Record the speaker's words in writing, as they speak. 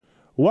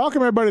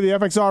Welcome, everybody, to the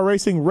FXR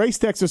Racing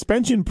Racetech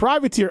Suspension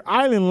Privateer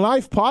Island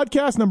Life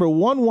podcast number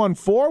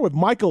 114 with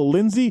Michael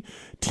Lindsay,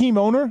 team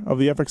owner of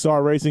the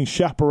FXR Racing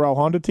Chaparral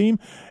Honda team.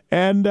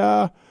 And,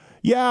 I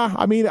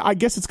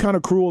guess it's kind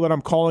of cruel that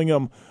I'm calling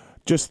him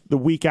just the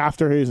week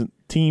after his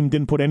team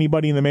didn't put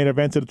anybody in the main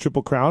event at the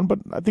Triple Crown, but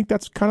I think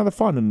that's kind of the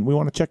fun, and we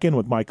want to check in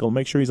with Michael and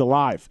make sure he's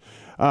alive.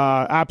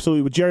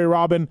 Absolutely, with Jerry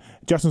Robin,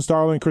 Justin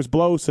Starling, Chris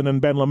Bloss, and then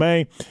Ben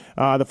LeMay.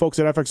 The folks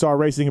at FXR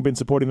Racing have been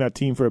supporting that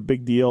team for a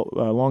big deal,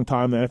 a long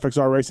time. The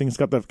FXR Racing has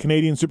got the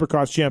Canadian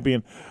Supercross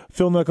champion,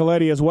 Phil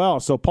Nicoletti, as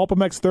well. So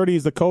Pulp19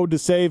 is the code to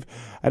save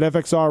at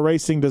FXR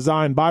Racing,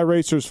 designed by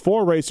racers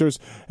for racers.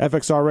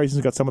 FXR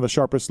Racing's got some of the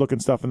sharpest looking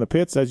stuff in the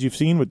pits, as you've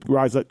seen with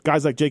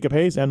guys like Jacob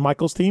Hayes and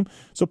Michael's team.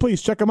 So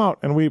please check them out,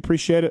 and we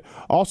appreciate it.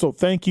 Also,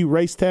 thank you,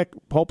 Racetech.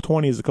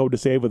 Pulp20 is the code to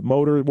save with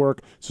motor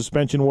work,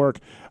 suspension work,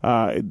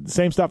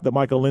 same stuff that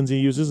Michael Lindsay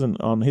uses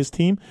on his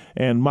team,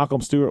 and Malcolm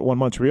Stewart won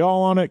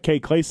Montreal on it. Kay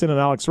Clayson and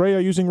Alex Ray are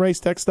using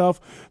Racetech stuff,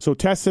 so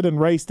tested and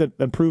raced it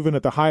and proven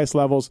at the highest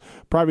levels,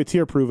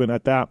 privateer proven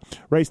at that.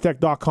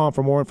 Racetech.com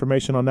for more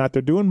information on that.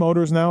 They're doing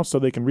motors now, so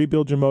they can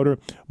rebuild your motor,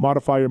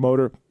 modify your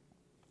motor,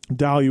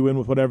 dial you in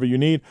with whatever you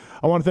need.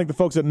 I want to thank the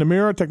folks at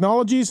Namura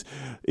Technologies.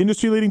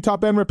 Industry-leading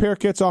top-end repair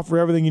kits offer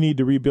everything you need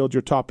to rebuild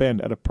your top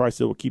end at a price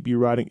that will keep you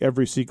riding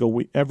every single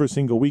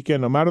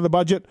weekend, no matter the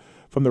budget.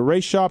 From the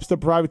race shops to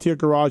privateer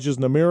garages,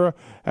 Namura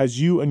has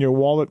you and your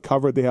wallet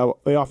covered. They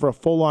offer a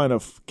full line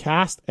of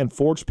cast and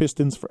forged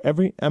pistons for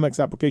every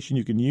MX application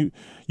you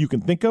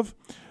can think of.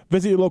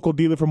 Visit your local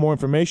dealer for more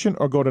information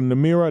or go to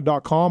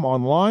Namura.com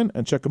online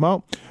and check them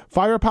out.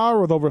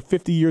 Firepower, with over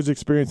 50 years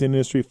experience in the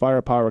industry,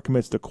 Firepower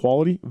commits to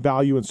quality,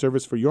 value, and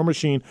service for your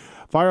machine.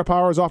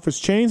 Firepower offers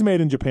chains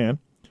made in Japan,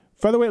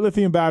 featherweight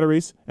lithium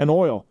batteries, and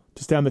oil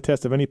to stand the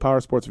test of any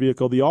power sports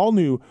vehicle. The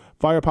all-new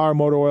Firepower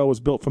motor oil was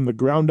built from the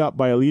ground up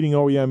by a leading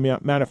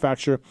OEM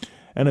manufacturer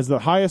and is the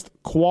highest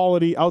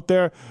quality out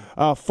there.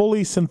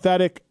 Fully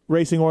synthetic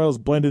racing oils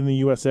blended in the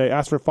USA.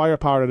 Ask for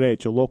Firepower today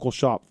at your local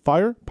shop.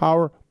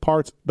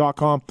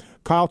 Firepowerparts.com.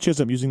 Kyle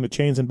Chisholm using the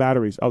chains and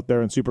batteries out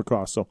there in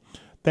Supercross. So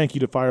thank you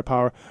to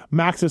Firepower.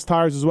 Maxxis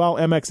tires as well.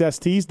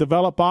 MXSTs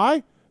developed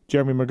by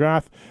Jeremy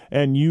McGrath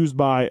and used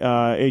by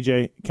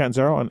AJ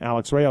Canzaro and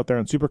Alex Ray out there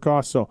in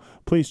Supercross. So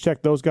please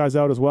check those guys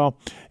out as well.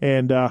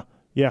 And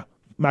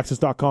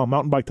Maxxis.com.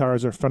 Mountain bike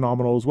tires are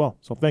phenomenal as well.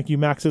 So thank you,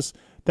 Maxxis.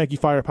 Thank you,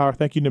 Firepower.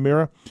 Thank you,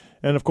 Namura.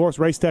 And, of course,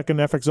 Racetech and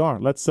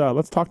FXR.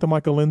 Let's talk to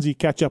Michael Lindsay,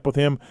 catch up with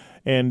him,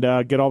 and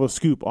get all the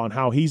scoop on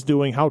how he's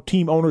doing, how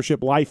team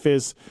ownership life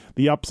is,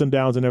 the ups and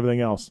downs, and everything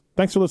else.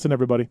 Thanks for listening,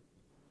 everybody.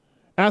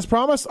 As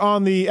promised,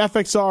 on the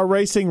FXR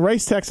Racing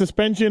Racetech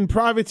Suspension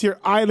Privateer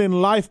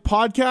Island Life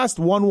podcast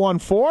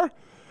 114,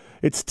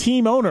 it's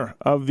team owner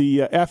of the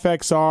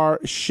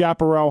FXR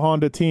Chaparral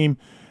Honda team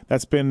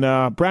that's been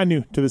brand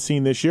new to the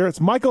scene this year. It's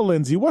Michael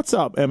Lindsay. What's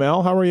up,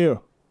 ML? How are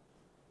you?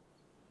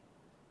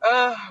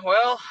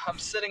 Well, I'm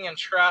sitting in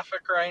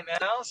traffic right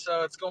now,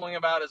 so it's going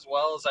about as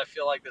well as I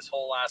feel like this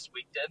whole last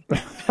week did.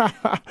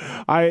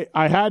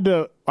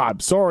 I'm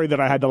sorry that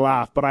I had to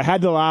laugh, but I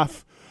had to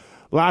laugh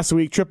last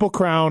week. Triple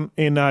Crown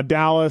in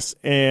Dallas,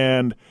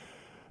 and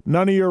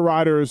none of your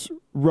riders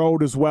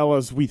rode as well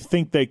as we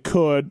think they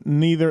could.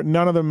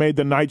 None of them made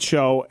the night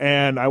show,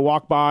 and I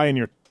walked by, and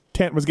your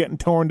tent was getting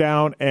torn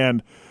down,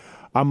 and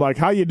I'm like,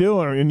 how you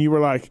doing? And you were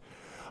like,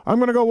 I'm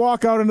going to go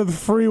walk out into the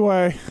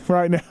freeway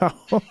right now.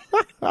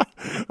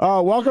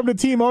 Welcome to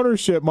team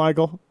ownership,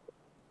 Michael.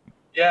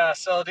 Yeah,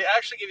 so to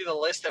actually give you the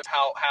list of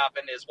how it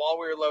happened is while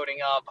we were loading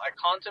up, I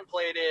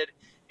contemplated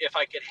if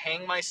I could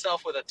hang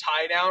myself with a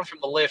tie down from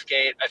the lift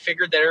gate. I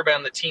figured that everybody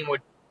on the team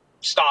would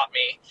stop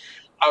me.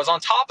 I was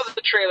on top of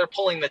the trailer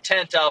pulling the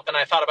tent up, and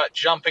I thought about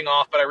jumping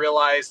off, but I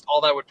realized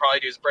all that would probably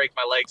do is break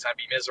my legs and I'd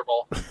be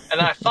miserable. And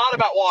then I thought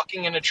about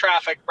walking into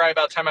traffic right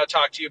about the time I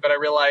talked to you, but I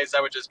realized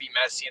that would just be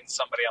messy and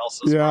somebody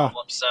else's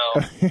problem. So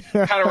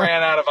kind of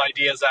ran out of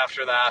ideas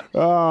after that.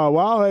 Oh,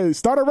 well, hey,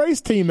 start a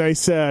race team, they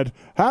said.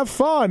 Have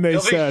fun, they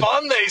said. It'll be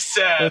fun, they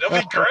said. It'll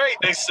be great,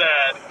 they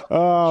said.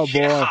 Oh, boy.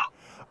 Yeah.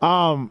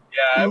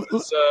 It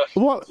was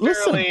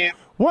listen.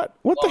 What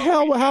the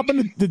hell? What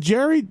happened? Did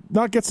Jerry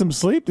not get some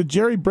sleep? Did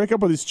Jerry break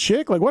up with his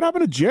chick? Like, what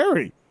happened to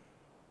Jerry?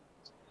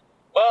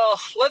 Well,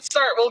 let's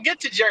start. We'll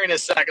get to Jerry in a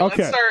second.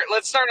 Okay.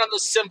 Let's start on the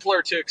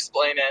simpler to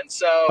explain end.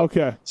 So,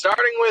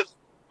 starting with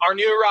our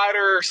new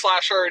rider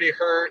 / already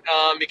hurt,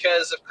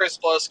 because of Chris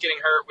Bloss getting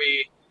hurt,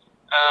 we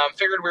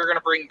figured we were going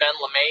to bring Ben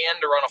LeMay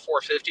in to run a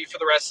 450 for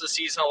the rest of the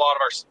season. A lot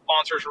of our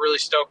sponsors were really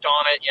stoked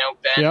on it. You know,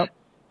 Ben. Yep.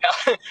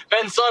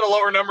 Ben still had a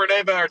lower number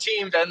today than our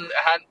team. Ben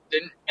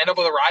didn't end up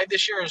with a ride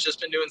this year and has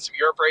just been doing some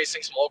Europe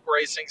racing, some local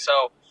racing.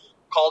 So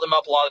called him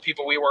up. A lot of the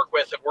people we work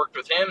with have worked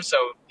with him. So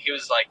he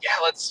was like, yeah,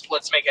 let's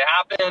make it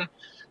happen.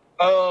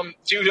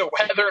 Due to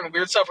weather and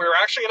weird stuff, we were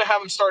actually going to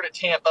have him start at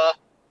Tampa.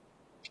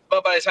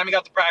 But by the time he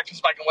got the practice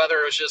bike and weather,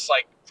 it was just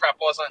like prep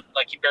wasn't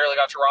like he barely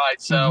got to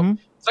ride. So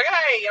it's like,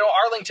 hey,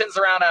 Arlington's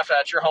around after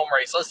that, your home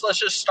race. Let's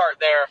just start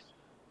there.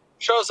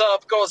 Shows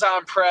up, goes out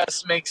in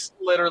press, makes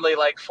literally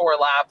like 4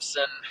 laps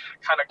and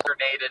kind of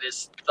grenaded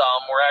his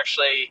thumb. We're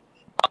actually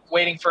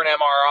Waiting for an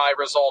MRI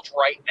result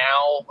right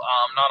now.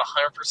 Not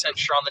 100%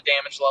 sure on the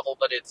damage level,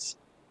 but it's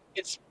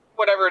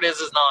whatever it is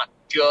not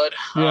good.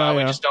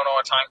 We just don't know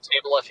a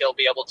timetable if he'll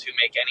be able to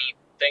make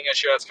anything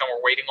issue. That's kind of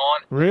we're waiting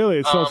on.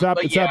 Really? So it's that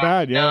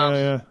bad?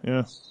 Yeah.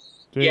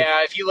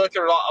 Yeah, if you look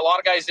at a lot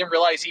of guys didn't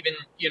realize even,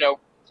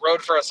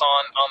 rode for us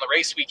on the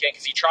race weekend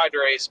because he tried to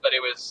race, but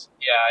it was,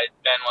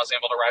 Ben wasn't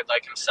able to ride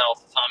like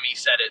himself. He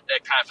said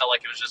it kind of felt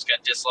like it was just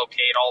going to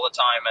dislocate all the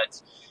time.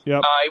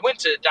 He went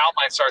to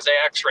Dalmine Stars. They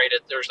x-rayed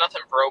it. There's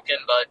nothing broken,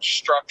 but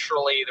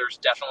structurally there's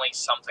definitely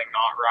something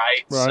not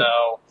right.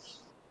 So,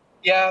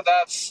 yeah,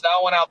 that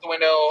went out the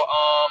window.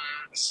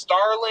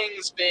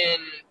 Starling's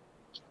been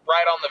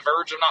right on the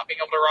verge of not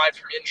being able to ride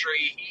from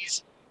injury.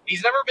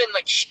 He's never been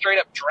like straight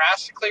up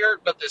drastically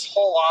hurt, but this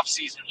whole off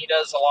season, he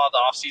does a lot of the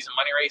off season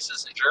money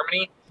races in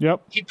Germany.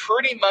 Yep. He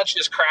pretty much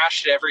just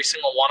crashed at every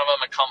single one of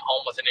them and come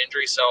home with an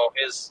injury. So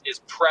his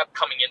prep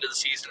coming into the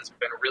season has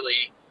been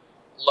really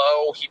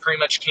low. He pretty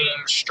much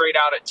came straight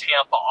out at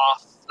Tampa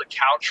off the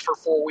couch for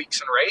 4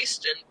 weeks and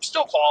raced, and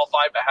still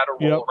qualified, but had to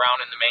roll around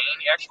in the main.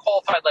 He actually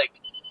qualified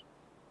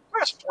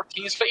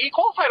 14th, but he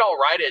qualified all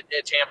right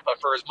at Tampa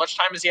for as much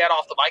time as he had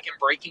off the bike and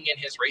breaking in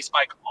his race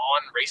bike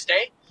on race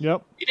day.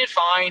 Yep. He did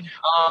fine,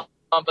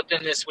 but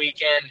then this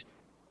weekend,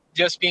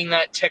 just being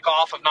that tick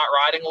off of not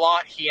riding a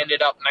lot, he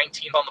ended up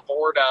 19th on the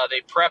board. They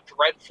prepped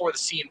right before the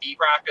C&B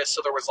practice,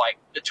 so there was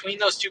between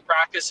those two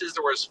practices,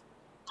 there was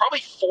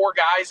probably 4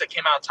 guys that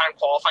came out of time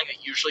qualifying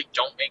that usually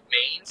don't make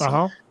mains.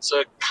 So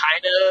it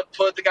kind of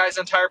put the guys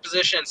in tire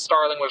position.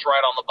 Starling was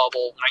right on the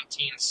bubble,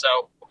 19th,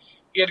 so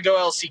he had to go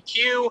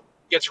LCQ.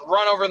 Gets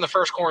run over in the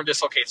first corner and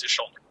dislocates his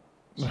shoulder.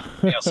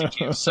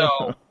 LCQ.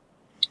 So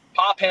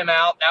pop him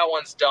out. That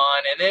one's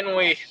done. And then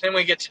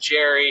we get to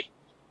Jerry.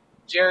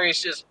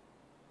 Jerry's just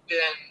been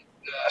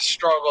a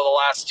struggle the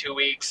last 2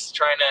 weeks,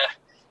 trying to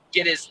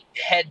get his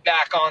head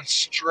back on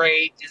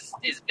straight.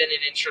 Has been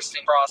an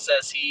interesting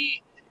process.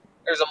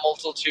 There's a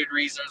multitude of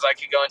reasons I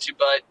could go into,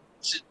 but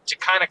to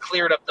kind of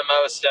clear it up the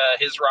most,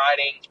 his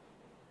riding.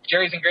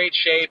 Jerry's in great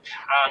shape.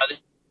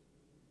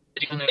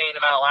 He can gain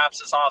amount of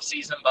laps this off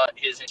season, but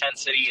his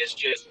intensity is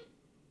just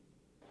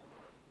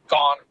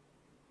gone.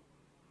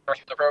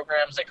 The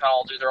programs, they kind of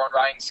all do their own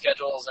riding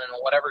schedules, and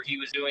whatever he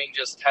was doing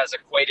just has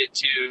equated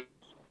to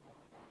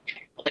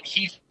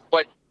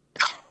what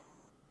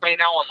right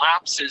now on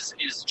laps is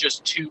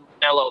just too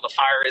mellow. The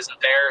fire isn't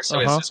there, so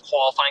his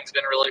qualifying's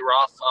been really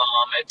rough.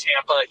 At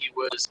Tampa, he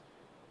was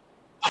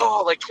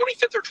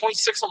 25th or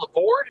 26th on the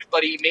board,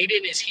 but he made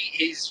it in his heat.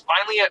 He's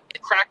finally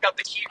cracked out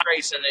the heat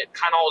race, and it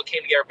kind of all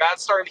came together. Bad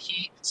start in the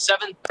heat,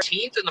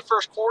 17th in the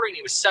first quarter, and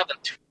he was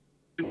 7th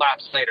 2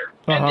 laps later.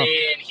 And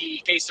then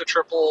he faced a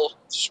triple,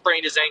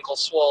 sprained his ankle,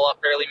 swole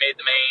up, barely made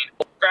the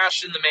main,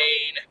 crashed in the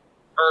main,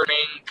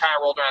 kind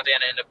of rolled around the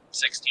end of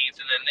 16th.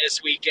 And then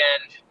this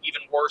weekend,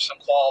 even worse in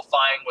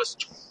qualifying, was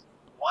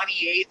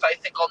 28th, I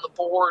think, on the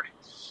board.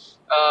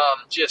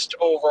 Just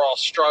overall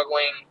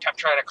struggling, kept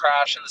trying to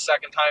crash in the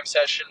second time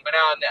session, went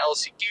out in the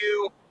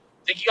LCQ.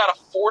 I think he got a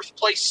 4th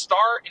place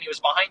start, and he was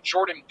behind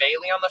Jordan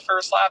Bailey on the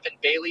first lap, and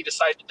Bailey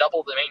decided to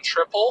double the main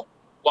triple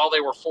while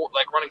they were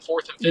running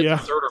 4th and 5th, and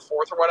 3rd or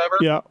 4th or whatever.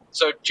 Yeah.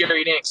 So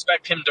Jerry didn't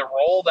expect him to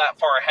roll that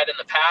far ahead in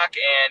the pack,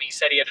 and he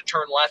said he had to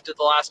turn left at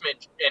the last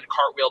minute and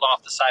cartwheeled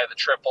off the side of the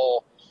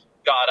triple,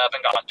 got up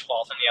and got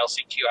 12th in the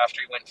LCQ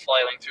after he went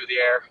flailing through the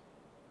air.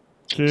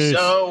 Jeez.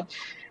 So,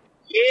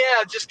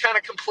 yeah, just kind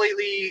of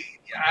completely,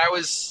 I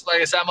was, like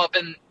I said, I'm up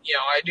in,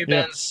 I do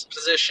Ben's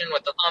position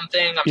with the thumb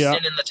thing. I'm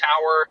sitting in the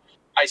tower.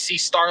 I see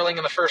Starling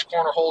in the first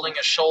corner holding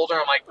his shoulder.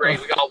 I'm like, great,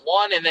 we got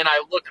one. And then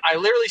I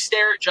literally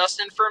stare at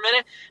Justin for a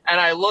minute,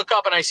 and I look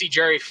up and I see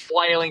Jerry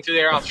flailing through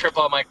the air off the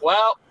triple. I'm like,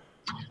 well,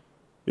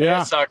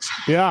 that sucks.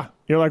 Yeah.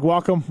 You're like,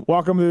 welcome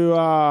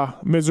to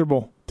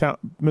miserable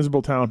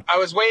town. I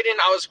was waiting.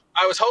 I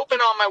was hoping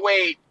on my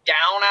way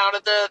down out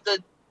of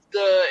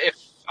if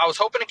I was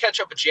hoping to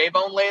catch up with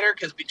J-Bone later,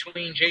 because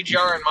between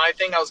JGR and my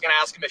thing, I was going to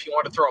ask him if he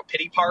wanted to throw a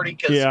pity party,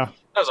 because that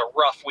was a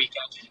rough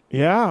weekend.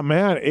 Yeah,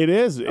 man, it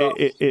is. Oh.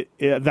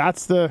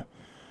 That's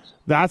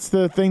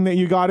the thing that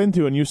you got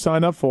into and you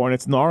signed up for, and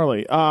it's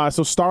gnarly.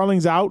 So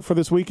Starling's out for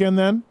this weekend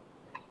then?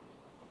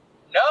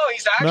 No,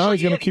 he's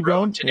going to keep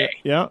going today.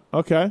 Yeah,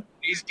 okay.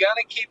 He's going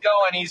to keep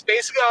going. He's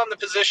basically on the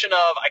position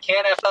of, I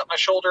can't F up my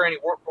shoulder any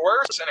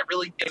worse, and it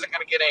really isn't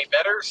going to get any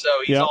better, so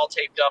he's all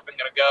taped up and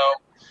going to go.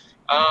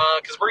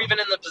 Because we're even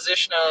in the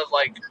position of,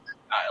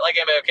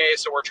 okay,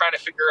 so we're trying to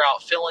figure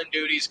out fill-in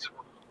duties, because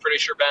we're pretty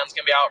sure Ben's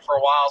going to be out for a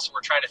while, so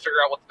we're trying to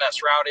figure out what the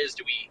best route is.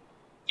 Do we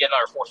get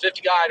another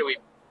 450 guy? Do we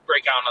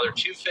break out another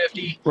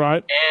 250? Right.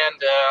 And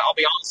I'll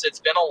be honest,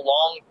 it's been a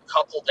long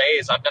couple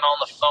days. I've been on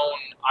the phone.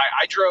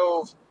 I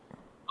drove,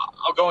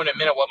 I'll go in a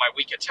minute what my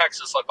week at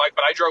Texas looked like,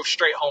 but I drove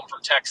straight home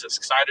from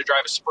Texas because I had to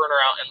drive a sprinter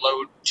out and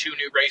load 2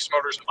 new race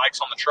motors and bikes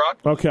on the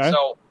truck. Okay.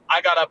 So I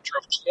got up,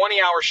 drove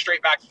 20 hours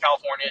straight back to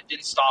California,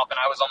 didn't stop, and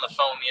I was on the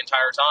phone the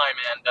entire time.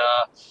 And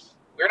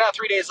we're now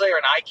 3 days later,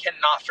 and I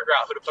cannot figure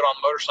out who to put on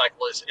the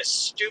motorcycle. As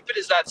stupid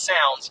as that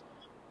sounds,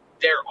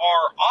 there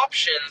are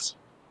options,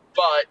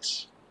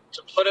 but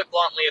to put it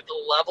bluntly, at the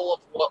level of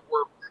what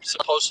we're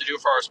supposed to do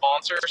for our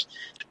sponsors,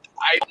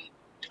 I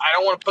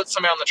don't want to put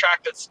somebody on the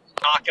track that's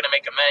not going to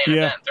make a main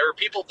event. There are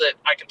people that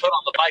I can put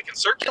on the bike and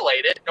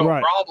circulate it, no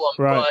problem.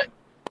 But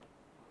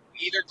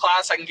either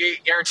class, I can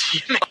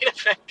guarantee you, main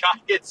event guy,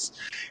 it's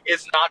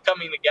not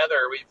coming together.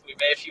 We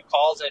made a few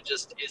calls and it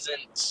just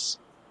isn't.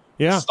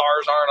 The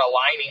stars aren't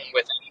aligning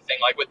with anything.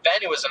 Like with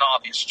Ben, it was an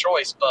obvious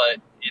choice,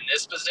 but in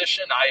this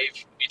position,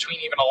 between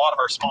even a lot of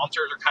our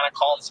sponsors are kind of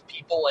calling some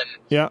people, and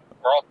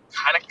we're all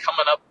kind of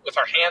coming up with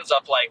our hands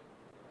up, like,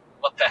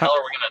 what the hell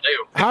are we going to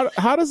do?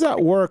 How does that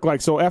work? Like,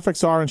 so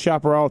FXR and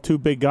Chaparral, two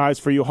big guys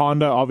for you,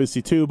 Honda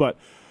obviously too, but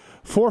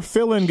for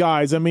fill-in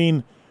guys, I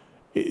mean,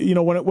 you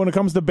know, when it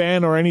comes to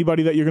Ben or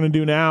anybody that you're going to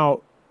do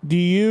now, do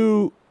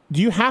you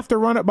have to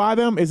run it by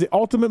them? Is it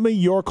ultimately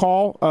your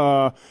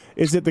call?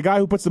 Is it the guy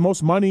who puts the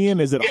most money in?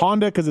 Is it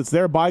Honda because it's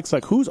their bikes?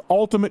 Like, whose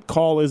ultimate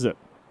call is it?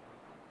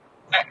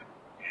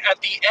 At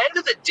the end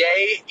of the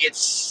day,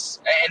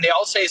 and they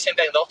all say the same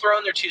thing. They'll throw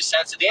in their 2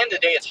 cents. At the end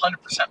of the day, it's 100%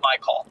 my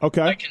call.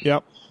 Okay. I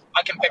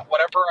can pick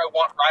whatever I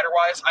want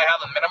rider-wise. I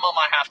have a minimum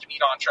I have to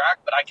meet on track,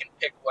 but I can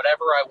pick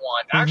whatever I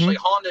want. Actually,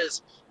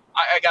 Honda's,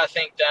 I got to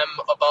thank them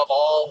above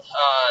all.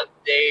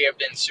 They have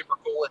been super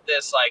cool with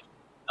this. Like,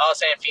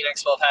 us and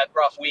Phoenix both had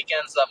rough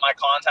weekends. My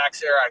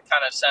contacts there, I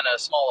kind of sent a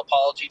small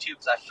apology to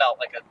because I felt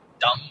like a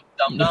dumb.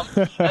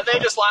 And they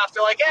just laughed.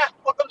 They're like,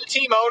 welcome to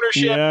team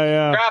ownership.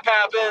 Crap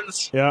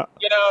happens.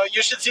 You know,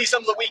 you should see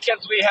some of the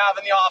weekends we have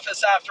in the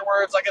office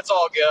afterwards. Like, it's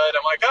all good.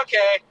 I'm like,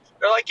 okay.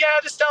 They're like,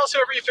 just tell us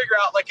whoever you figure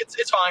out. Like,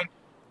 it's fine.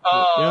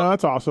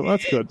 That's awesome.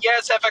 That's good.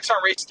 Yes,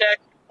 FXR Race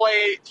Tech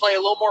play a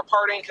little more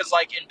parting because,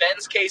 like, in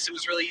Ben's case, it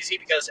was really easy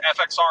because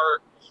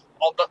FXR,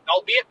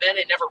 albeit Ben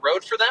had never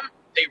rode for them,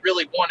 they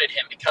really wanted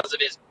him because of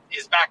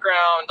his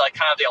background, like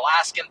kind of the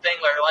Alaskan thing.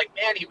 They're like,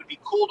 man, he would be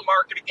cool to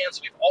market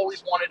against. We've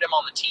always wanted him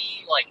on the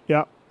team. Like,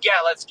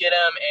 let's get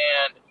him.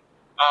 And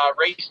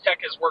Race Tech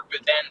has worked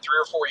with Ben 3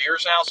 or 4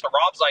 years now. So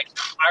Rob's like,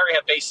 I already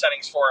have base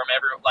settings for him.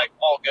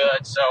 All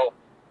good. So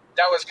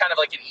that was kind of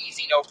like an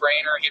easy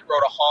no-brainer. He'd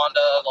rode a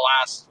Honda the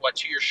last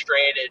 2 years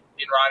straight. Had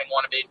been riding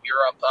one of it in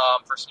Europe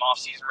for some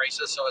off-season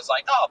races. So it's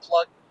like,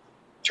 plug,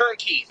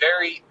 turnkey,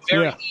 very,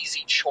 very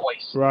easy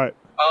choice. Right.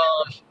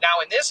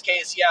 Now in this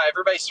case,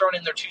 everybody's throwing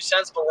in their 2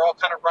 cents, but we're all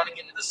kind of running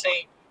into the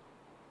same.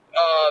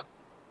 I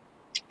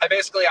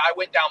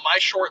went down my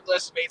short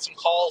list, made some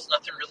calls.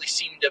 Nothing really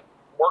seemed to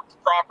work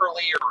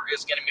properly or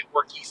is going to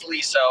work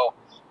easily. So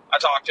I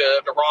talked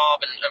to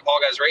Rob and Paul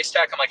Guys Race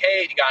Tech. I'm like,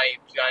 hey, you got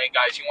any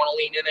guys you want to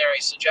lean in there?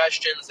 Any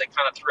suggestions? They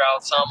kind of threw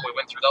out some. We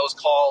went through those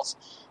calls.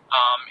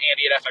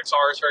 Andy at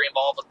FXR is very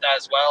involved with that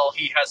as well.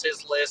 He has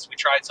his list. We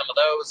tried some of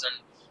those, and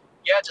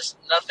just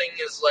nothing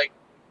is like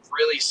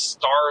really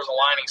stars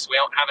aligning, so we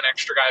don't have an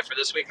extra guy for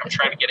this week. I'm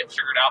trying to get it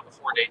figured out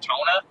before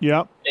Daytona.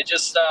 It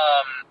just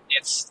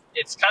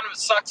it's kind of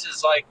sucks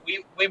is like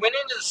we went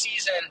into the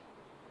season,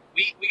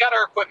 we got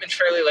our equipment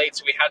fairly late,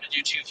 so we had to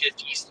do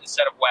 250 East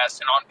instead of West,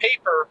 and on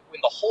paper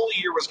when the whole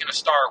year was going to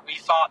start, we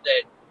thought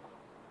that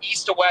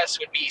East to West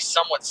would be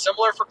somewhat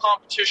similar for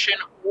competition,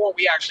 or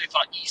we actually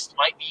thought East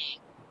might be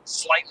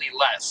slightly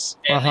less.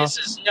 And this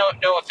is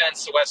no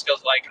offense to West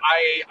Coast, like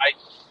I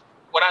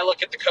when I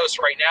look at the coast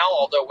right now,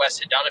 although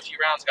West had done a few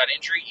rounds, got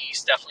injury,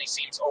 East definitely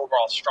seems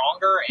overall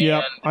stronger.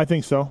 And I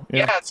think so.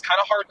 It's kind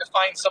of hard to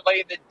find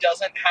somebody that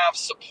doesn't have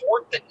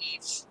support that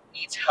needs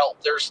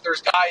help. There's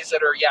guys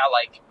that are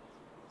like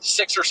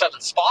 6 or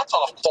 7 spots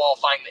off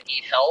qualifying that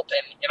need help,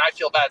 and I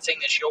feel bad saying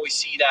this. You always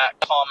see that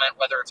comment,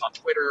 whether it's on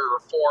Twitter or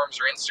forums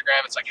or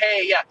Instagram. It's like,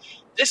 hey,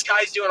 this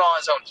guy's doing it on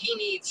his own. He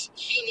needs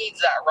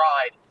that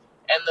ride.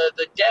 And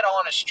the dead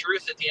honest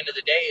truth at the end of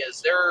the day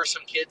is there are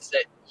some kids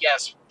that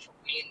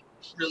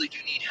really do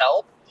need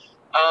help,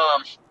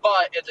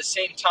 but at the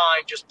same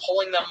time, just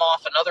pulling them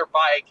off another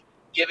bike,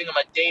 giving them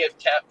a day of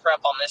prep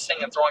on this thing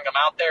and throwing them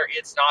out there,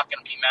 it's not going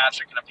to be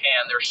magic in a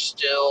pan. They're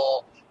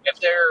still, if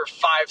they're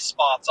 5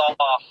 spots off,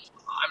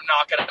 I'm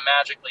not going to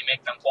magically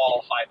make them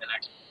qualify the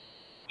next.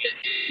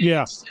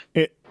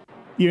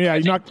 You're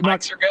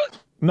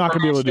not going to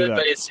be able to do that.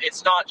 But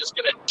it's not just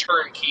going to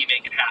turnkey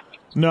make it happen.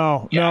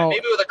 No.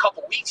 Maybe with a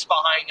couple weeks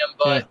behind them,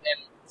 but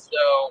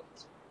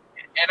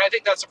and I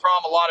think that's a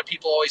problem. A lot of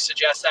people always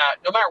suggest that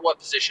no matter what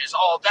position is,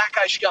 that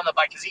guy should get on the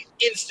bike because he's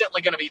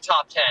instantly going to be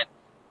top 10.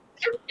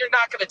 You're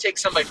not going to take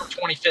somebody from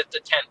 25th to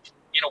 10th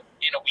in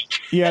a week.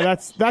 Yeah,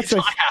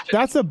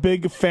 that's a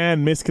big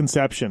fan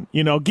misconception.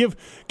 Give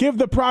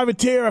the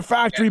privateer a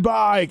factory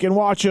bike and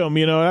watch him.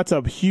 That's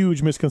a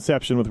huge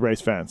misconception with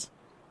race fans.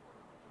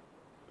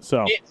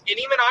 So, and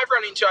even I've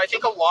run into, I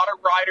think a lot of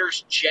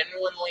riders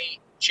genuinely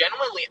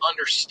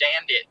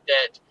understand it,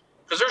 that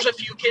because there's a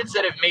few kids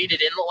that have made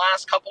it in the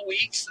last couple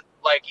weeks,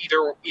 like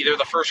either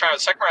the first round or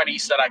the second round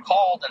East that I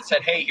called and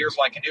said, hey, here's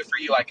what I can do for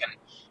you. I can,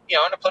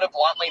 and to put it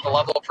bluntly, the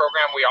level of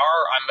program we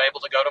are, I'm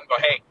able to go to them and go,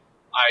 hey,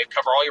 I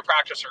cover all your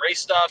practice and race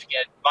stuff. You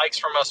get bikes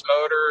from us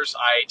motors.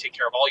 I take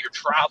care of all your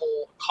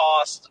travel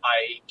costs.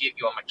 I give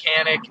you a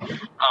mechanic.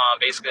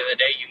 Basically, in the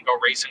day, you can go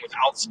racing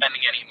without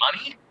spending any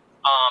money.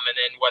 And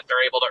then what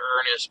they're able to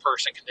earn is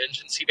person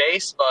contingency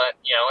based. But,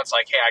 it's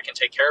like, hey, I can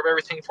take care of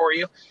everything for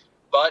you.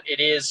 But it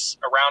is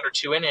a round or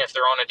two in, and if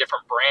they're on a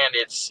different brand,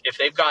 it's if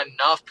they've got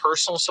enough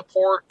personal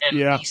support and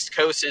the East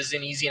Coast is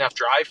an easy enough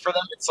drive for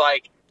them, it's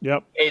like,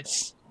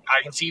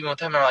 I can see even with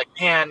them, they're like,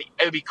 man,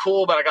 it would be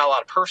cool, but I got a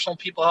lot of personal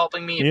people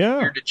helping me. It'd be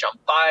weird to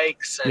jump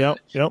bikes. And,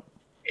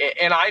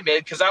 and I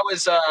did, because I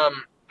was, I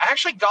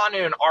actually got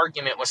into an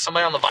argument with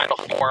somebody on the Vinyl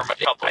Forum a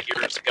couple of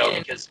years ago,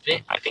 because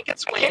I think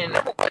it's when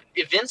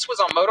Vince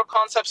was on Moto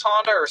Concepts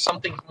Honda or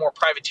something more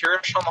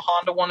privateerish on the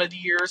Honda one of the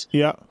years.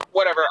 Yeah.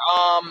 Whatever.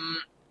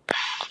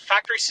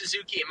 Factory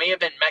Suzuki, it may have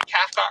been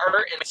Metcalf got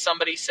hurt, and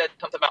somebody said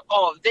something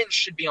about, Vince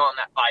should be on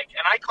that bike.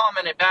 And I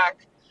commented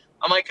back,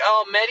 I'm like,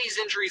 Medi's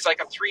injury is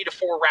like a 3 to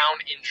 4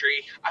 round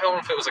injury. I don't know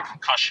if it was a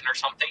concussion or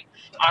something.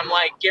 I'm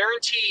like,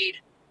 guaranteed.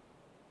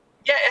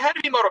 Yeah, it had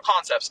to be Moto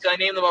Concepts, because I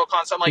named the Moto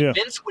Concept. I'm like,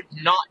 Vince would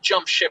not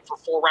jump ship for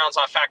 4 rounds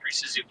on Factory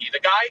Suzuki. The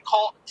guy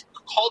called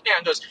me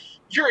and goes,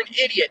 you're an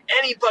idiot.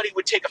 Anybody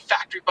would take a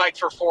factory bike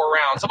for 4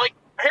 rounds. I'm like,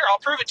 here, I'll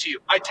prove it to you.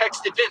 I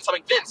texted Vince. I'm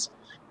like, Vince,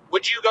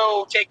 would you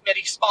go take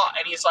Medi's spot?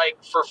 And he's like,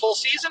 for full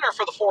season or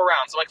for the 4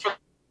 rounds? I'm like, for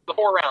the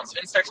 4 rounds.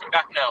 Vince texted me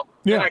back, no.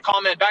 And I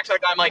commented back to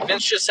that guy, I'm like,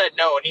 Vince just said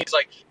no. And he's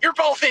like, you're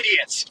both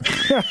idiots.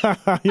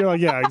 You're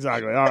like, yeah,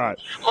 exactly. All right.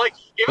 I'm like,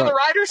 even the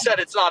rider said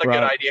it's not a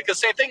good idea. Because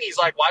same thing, he's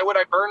like, why would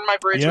I burn my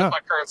bridge with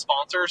my current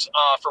sponsors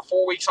for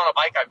 4 weeks on a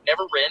bike I've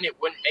never ridden?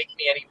 It wouldn't make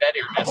me any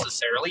better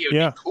necessarily. It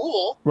would be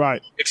cool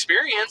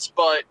experience,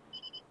 but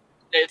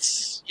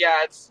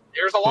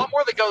there's a lot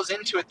more that goes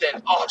into it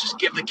than, just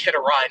give the kid a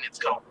ride and it's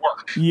going to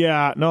work.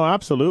 Yeah, no,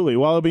 absolutely.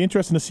 Well, it'll be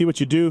interesting to see what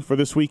you do for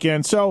this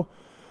weekend. So,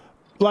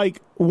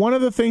 like, one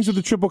of the things with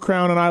the Triple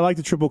Crown, and I like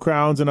the Triple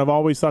Crowns, and I've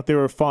always thought they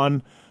were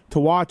fun to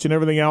watch and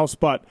everything else,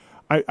 but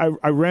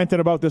I ranted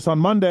about this on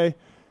Monday.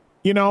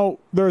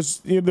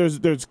 There's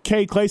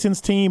Kay Clayson's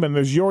team and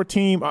there's your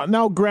team.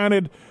 Now,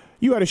 granted,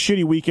 you had a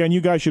shitty weekend.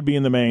 You guys should be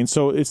in the main,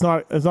 so it's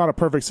not a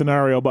perfect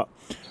scenario, but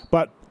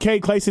Kay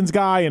Clayson's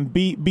guy and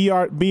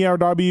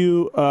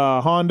BRW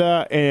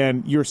Honda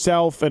and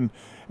yourself and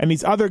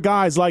these other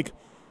guys, like,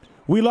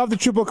 we love the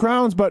Triple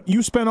Crowns, but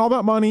you spend all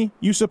that money,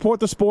 you support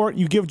the sport,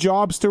 you give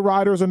jobs to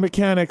riders and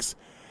mechanics,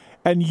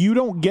 and you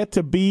don't get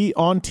to be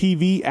on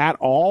TV at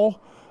all.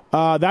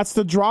 That's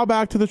the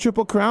drawback to the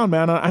Triple Crown,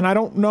 man. And I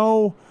don't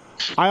know.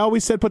 I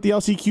always said put the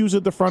LCQs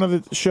at the front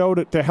of the show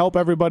to help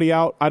everybody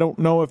out. I don't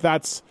know if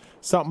that's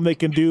something they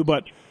can do,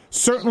 but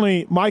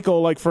certainly,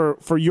 Michael, like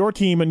for your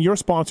team and your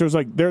sponsors,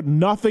 like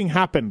nothing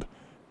happened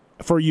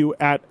for you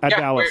at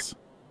Dallas.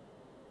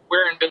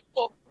 We're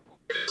invisible.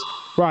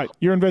 Right,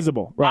 you're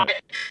invisible. Right.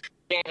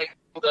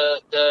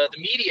 The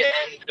media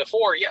and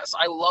before, yes,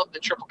 I love the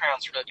Triple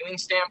Crowns from a viewing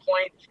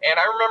standpoint. And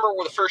I remember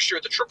the first year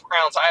of the Triple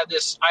Crowns, I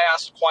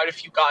asked quite a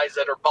few guys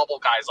that are bubble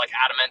guys, like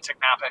Adam and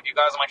Napa, and a few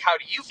guys. I'm like, how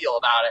do you feel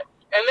about it?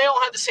 And they all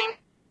had the same. It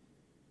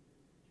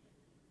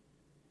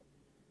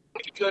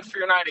could be good for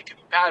your night. It could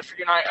be bad for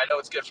your night. I know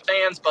it's good for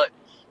fans, but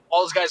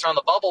all those guys are on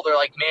the bubble. They're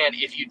like, man,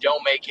 if you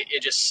don't make it,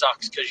 it just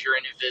sucks because you're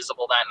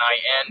invisible that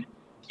night. And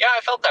yeah,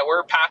 I felt that.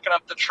 We're packing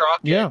up the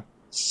truck at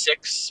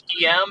 6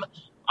 p.m.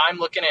 I'm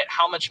looking at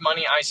how much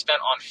money I spent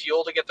on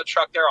fuel to get the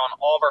truck there, on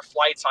all of our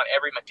flights, on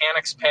every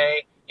mechanic's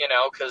pay,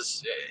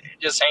 because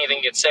just anything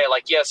you could say,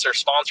 like, yes, there's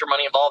sponsor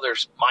money involved,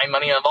 there's my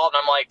money involved.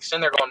 And I'm like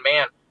sitting there going,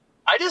 man,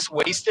 I just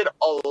wasted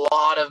a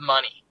lot of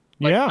money.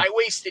 Like, I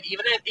wasted,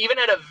 even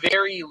at a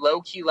very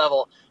low-key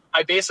level,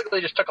 I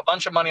basically just took a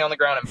bunch of money on the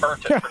ground and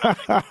burnt it for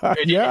nothing.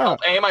 It didn't help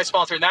my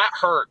sponsor, and that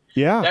hurt.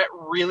 Yeah. That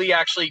really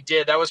actually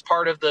did. That was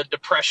part of the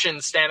depression,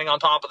 standing on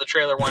top of the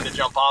trailer wanting to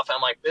jump off. And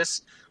I'm like,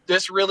 this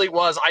really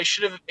was, I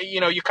should have,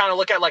 you kind of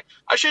look at like,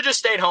 I should have just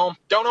stayed home.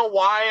 Don't know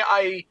why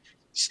I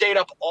stayed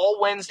up all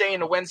Wednesday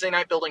into Wednesday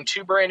night building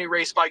 2 brand new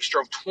race bikes,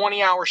 drove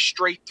 20 hours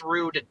straight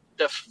through to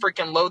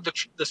freaking load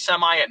the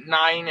semi at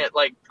 9 at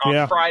like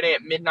on Friday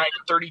at midnight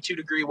in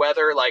 32-degree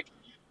weather. Like,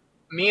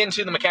 me and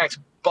two of the mechanics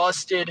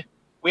busted.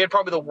 We had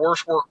probably the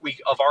worst work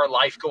week of our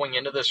life going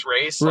into this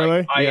race. Really?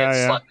 Like, I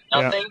had slept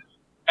nothing.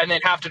 And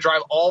then have to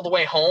drive all the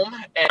way home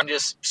and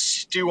just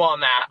stew on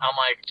that. I'm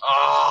like,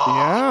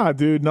 yeah,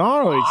 dude,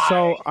 gnarly. Why?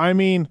 So, I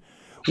mean,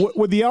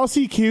 would the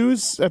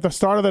LCQs at the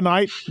start of the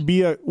night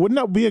wouldn't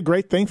that be a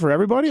great thing for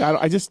everybody?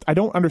 I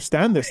don't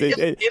understand this.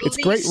 It's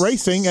great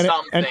racing, and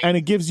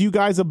it gives you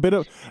guys a bit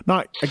of,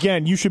 not,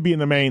 again, you should be in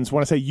the mains.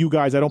 When I say you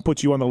guys, I don't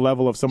put you on the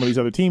level of some of these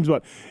other teams,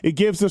 but it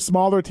gives the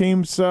smaller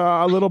teams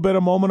a little bit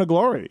of moment of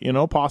glory,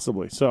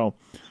 possibly. So,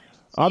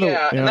 and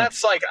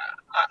that's like,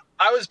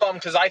 I was bummed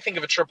because I think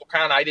of a Triple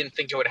Crown. I didn't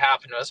think it would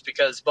happen to us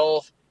because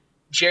both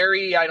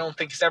Jerry, I don't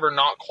think, has ever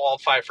not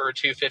qualified for a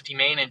 250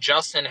 main, and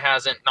Justin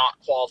hasn't not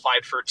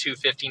qualified for a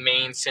 250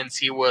 main since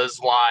he was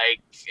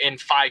like in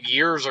 5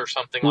 years or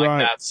something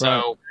like that.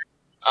 So,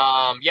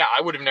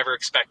 I would have never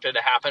expected it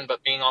to happen,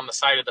 but being on the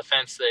side of the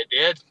fence that it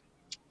did,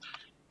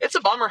 it's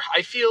a bummer.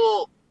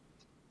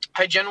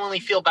 I genuinely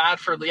feel bad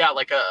for,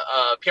 like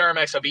a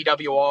PRMX, a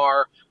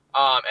BWR,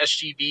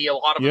 SGB, a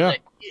lot of them that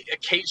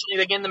occasionally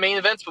they get in the main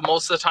events, but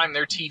most of the time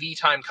their TV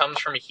time comes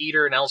from a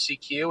heater and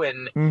LCQ,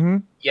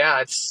 and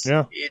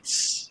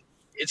it's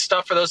it's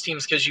tough for those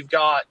teams because you've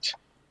got,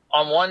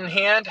 on one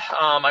hand,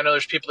 I know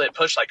there's people that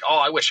push like, oh,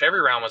 I wish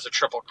every round was a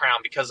Triple Crown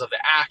because of the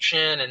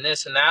action and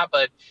this and that.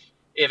 But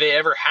if it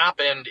ever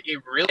happened,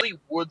 it really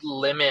would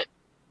limit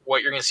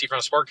what you're going to see from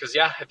the sport. Because,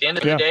 at the end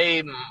of the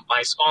day,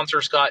 my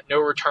sponsors got no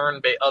return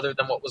other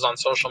than what was on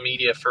social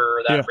media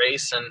for that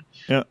race. And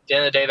at the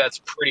end of the day, that's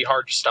pretty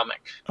hard to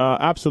stomach.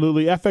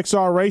 Absolutely.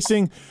 FXR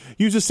Racing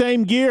use the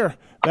same gear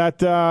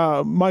that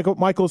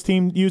Michael's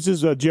team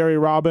uses, Jerry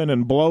Robin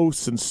and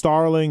Blos and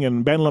Starling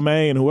and Ben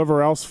LeMay and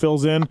whoever else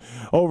fills in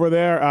over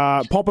there.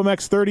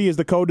 Pulp-MX30 is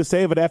the code to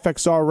save at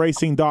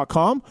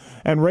FXRRacing.com.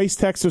 And Race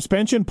Tech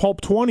Suspension,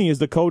 Pulp20 is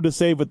the code to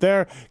save it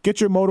there.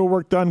 Get your motor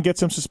work done, get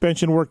some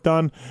suspension work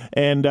done,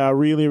 and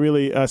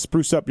really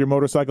spruce up your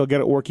motorcycle,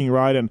 get it working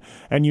right.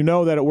 And you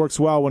know that it works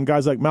well when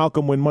guys like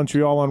Malcolm win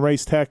Montreal on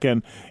Race Tech,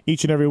 and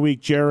each and every week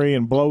Jerry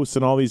and Blos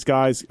and all these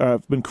guys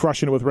have been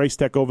crushing it with Race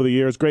Tech over the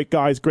years. Great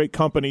guys, great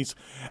companies.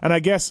 And I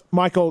guess,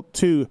 Michael,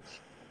 too,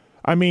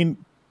 I mean,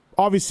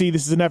 obviously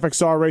this is an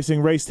FXR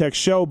Racing Race Tech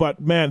show,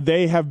 but, man,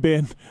 they have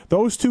been –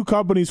 those two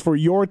companies for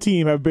your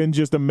team have been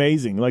just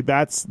amazing. Like,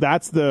 that's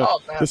the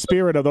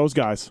spirit of those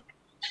guys.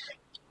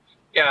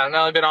 Yeah,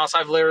 no, they've been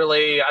awesome.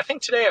 I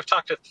think today I've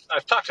talked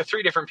to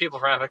 3 different people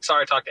from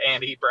FXR. I talked to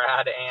Andy,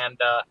 Brad, and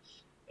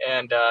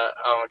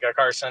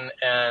Carson.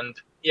 And,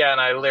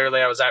 I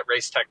was at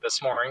Race Tech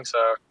this morning, so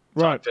 –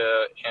 talked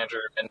to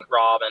Andrew and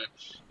Rob, and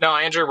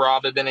Andrew and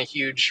Rob have been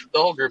the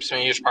whole group's been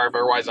a huge part, but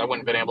otherwise I wouldn't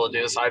have been able to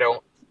do this.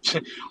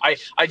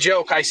 I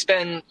joke, I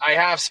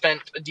have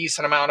spent a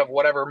decent amount of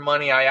whatever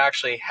money I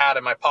actually had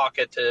in my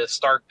pocket to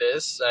start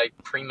this. I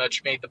pretty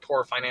much made the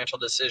poor financial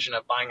decision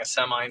of buying a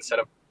semi instead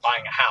of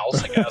buying a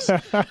house, I guess.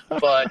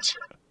 But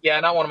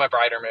not one of my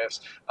brighter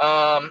moves.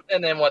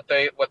 And then what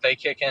they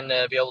kick in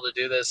to be able to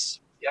do this,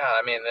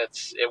 I mean,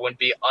 it would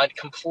be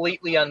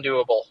completely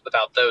undoable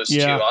without those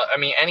two. I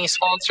mean, any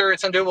sponsor,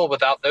 it's undoable.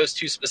 Without those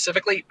two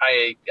specifically,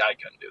 I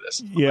couldn't do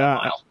this.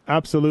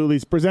 Absolutely.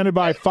 It's presented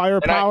by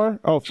Firepower.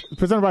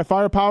 Presented by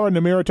Firepower,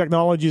 Namura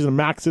Technologies, and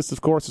Maxxis,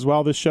 of course, as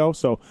well, this show.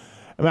 So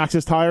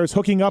Maxxis Tires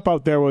hooking up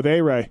out there with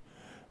A-Ray.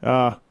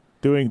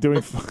 Doing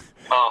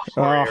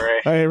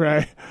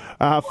A-Ray.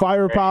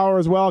 Firepower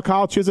as well.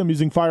 Kyle Chisholm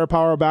using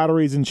Firepower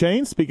batteries and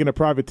chains, speaking of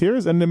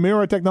privateers. And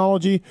Namura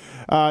Technology,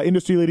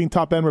 industry-leading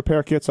top-end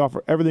repair kits,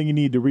 offer everything you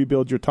need to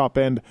rebuild your top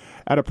end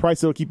at a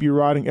price that will keep you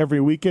riding every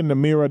weekend.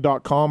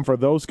 Namura.com for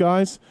those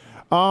guys.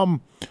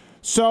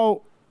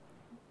 So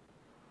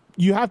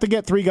you have to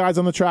get 3 guys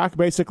on the track,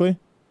 basically?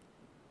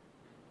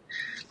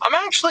 I'm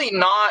actually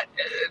not,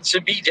 to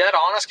be dead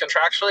honest,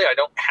 contractually, I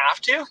don't have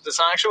to. That's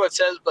not actually what it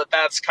says, but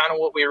that's kind of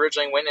what we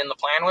originally went in the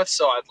plan with,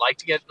 so I'd like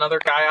to get another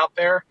guy out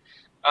there.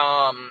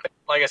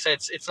 Like I said,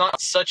 it's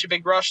not such a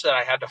big rush that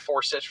I had to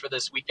force it for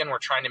this weekend. We're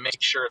trying to make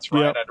sure it's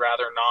right. I'd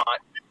rather not.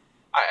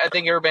 I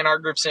think everybody in our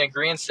group's in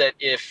agreement that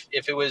if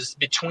it was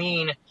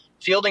between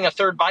fielding a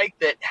third bike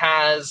that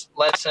has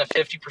less than a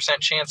 50%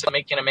 chance of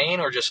making a main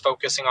or just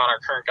focusing on our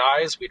current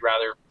guys, we'd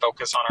rather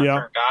focus on our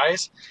current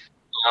guys.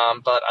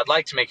 But I'd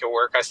like to make it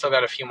work. I still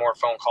got a few more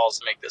phone calls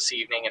to make this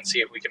evening and see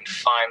if we can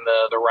find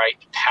the right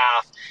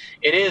path.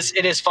 It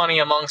is funny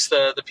amongst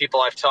the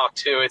people I've talked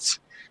to. It's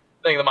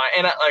and like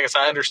I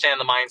said, I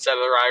understand the mindset of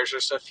the riders.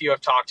 There's a few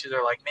I've talked to.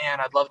 They're like, man,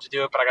 I'd love to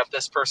do it, but I got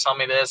this person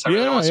telling me this. I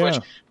really want to switch.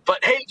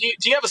 But hey,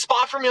 do you have a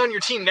spot for me on your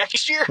team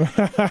next year?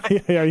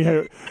 Yeah.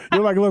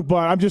 You're like, look,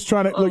 bud, I'm just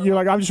trying to. You're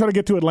like, I'm just trying to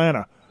get to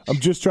Atlanta. I'm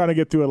just trying to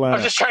get through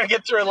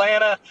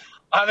Atlanta.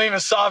 I haven't even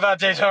saw about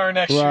Daytona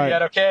next year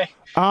yet. Okay.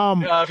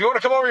 If you want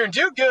to come over here and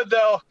do good,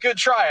 though, good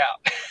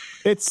tryout.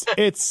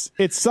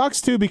 It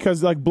sucks too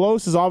because like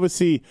Blos is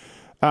obviously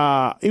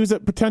he was a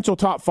potential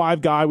top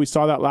 5 guy. We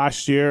saw that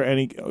last year, and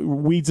he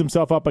weeds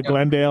himself up at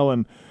Glendale,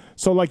 and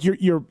so like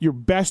your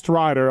best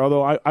rider.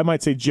 Although I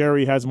might say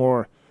Jerry has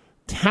more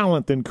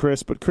talent than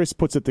Chris, but Chris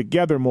puts it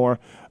together more.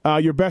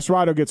 Your best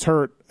rider gets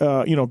hurt,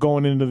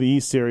 going into the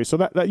East Series, so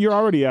that you're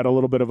already at a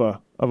little bit of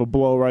a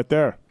blow right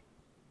there.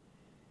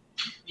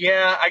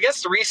 Yeah, I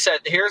guess the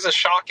reset, here's a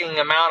shocking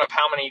amount of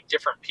how many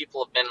different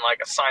people have been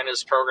assigned to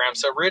this program.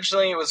 So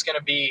originally it was going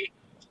to be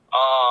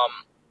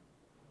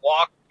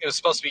it was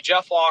supposed to be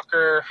Jeff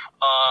Walker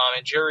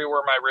and Jerry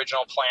were my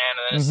original plan,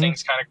 and then as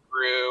things kind of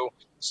grew,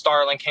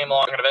 Starling came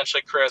along, and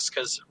eventually Chris,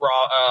 because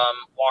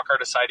Walker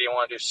decided he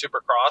wanted to do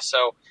Supercross,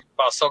 so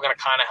I was still going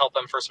to kind of help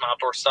him for some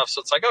outdoor stuff.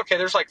 So it's like, okay,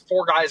 there's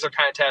 4 guys that are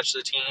kind of attached to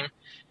the team.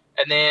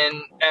 And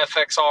then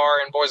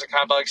FXR and Boys and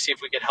Kind Bug see if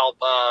we could help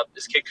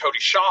this kid Cody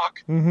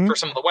Shock for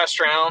some of the West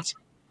rounds.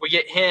 We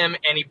get him,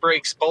 and he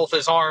breaks both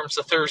his arms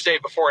the Thursday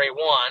before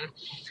A1.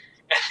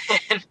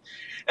 And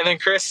then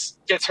Chris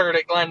gets hurt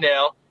at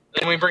Glendale.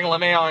 Then we bring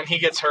LeMay on, and he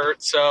gets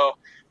hurt. So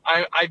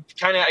I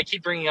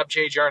keep bringing up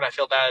JGR, and I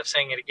feel bad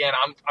saying it again.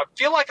 I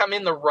feel like I'm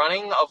in the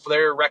running of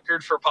their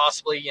record for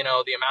possibly, the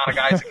amount of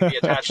guys that can be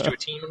attached to a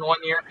team in 1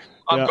 year.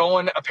 I'm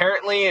going,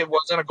 apparently it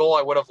wasn't a goal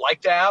I would have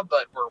liked to have,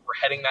 but we're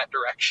heading that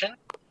direction.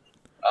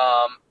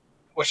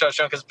 wish I was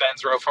showing because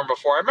Ben's rode from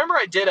before. I remember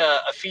I did a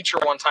feature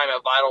one time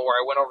at Vital where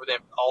I went over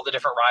all the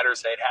different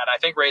riders they'd had. I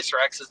think Racer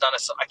X has done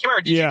I can't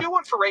remember. Did you do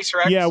one for Racer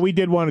X? Yeah, we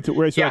did one to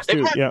Racer X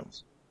too.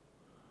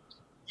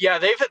 Yeah,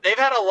 they've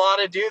had a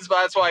lot of dudes,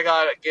 but that's why I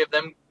gotta give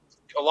them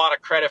a lot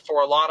of credit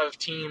for a lot of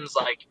teams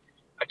like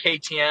a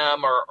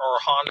KTM or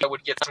Honda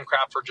would get some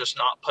crap for just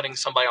not putting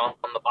somebody on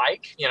the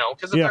bike,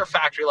 because if they're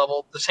factory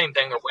level, the same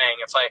thing they're weighing.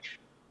 It's like,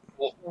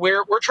 well,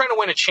 we're trying to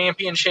win a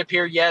championship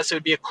here. Yes, it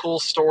would be a cool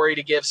story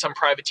to give some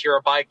privateer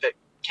a bike that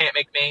can't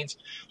make mains,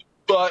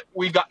 but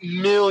we've got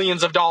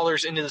millions of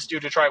dollars into this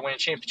dude to try to win a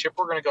championship.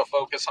 We're going to go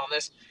focus on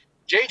this.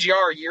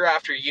 JGR year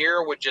after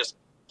year would just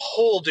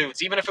pull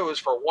dudes, even if it was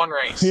for one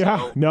race. Yeah,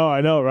 so, no,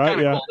 I know, right?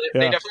 Yeah, cool. They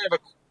definitely have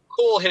a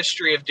cool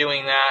history of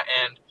doing that,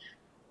 and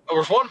there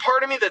was one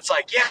part of me that's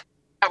like, yeah,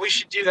 we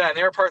should do that, and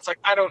the other part's like,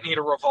 I don't need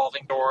a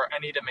revolving door. I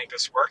need to make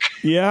this work.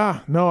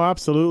 Yeah, no,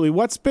 absolutely.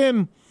 What's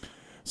been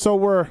so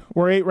we're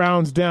 8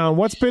 rounds down.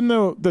 What's been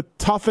the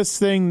toughest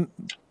thing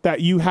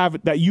that you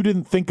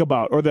didn't think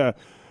about, or the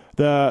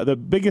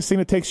biggest thing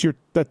that takes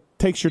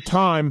your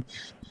time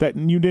that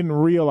you didn't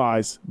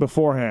realize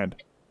beforehand?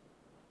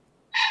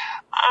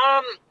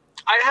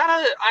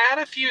 I had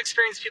a few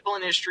experienced people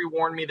in industry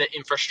warn me that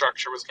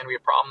infrastructure was going to be a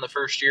problem the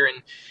first year,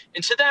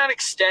 and to that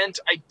extent,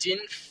 I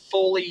didn't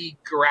fully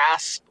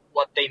grasp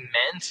what they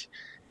meant.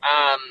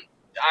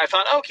 I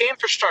thought, okay,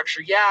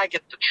 infrastructure, yeah, I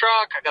get the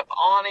truck, I got the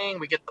awning,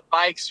 we get the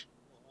bikes,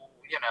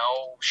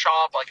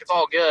 shop, like it's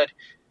all good.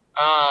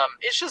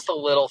 It's just the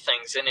little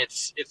things, and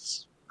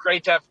it's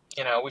great to have,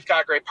 we've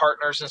got great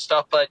partners and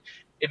stuff, but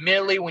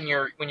admittedly, when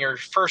you're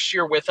first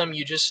year with them,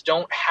 you just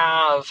don't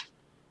have.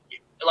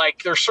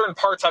 Like, there's certain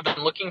parts I've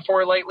been looking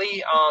for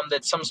lately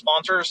that some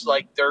sponsors,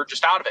 like, they're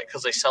just out of it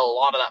because they sell a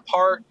lot of that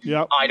part.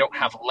 Yep. I don't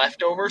have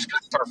leftovers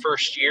because it's our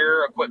first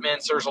year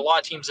equipment. So there's a lot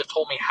of teams that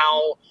told me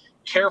how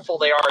careful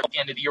they are at the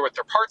end of the year with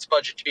their parts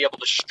budget to be able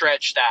to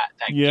stretch that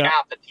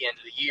gap at the end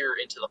of the year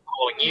into the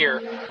following year.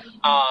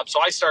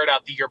 So I started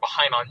out the year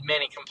behind on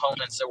many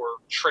components that were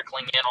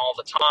trickling in all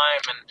the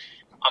time, and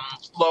I'm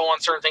low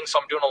on certain things, so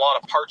I'm doing a lot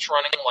of parts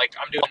running like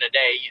I'm doing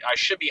today. I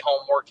should be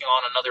home working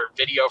on another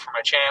video for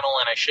my channel,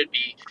 and I should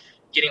be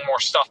getting more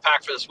stuff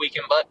packed for this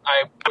weekend, but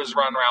I was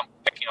running around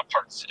picking up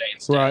parts today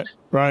instead.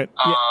 Right.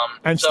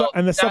 And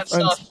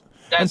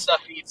that stuff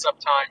eats up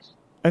time.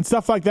 And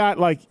stuff like that,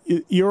 like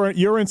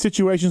you're in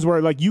situations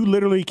where like you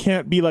literally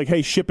can't be like,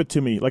 hey, ship it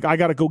to me. Like I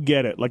got to go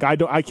get it. Like I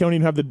can't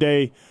even have the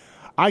day.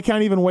 I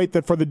can't even wait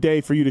for the day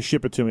for you to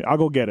ship it to me. I'll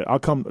go get it. I'll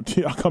come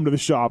to the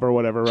shop or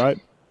whatever, right?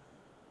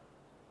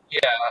 Yeah,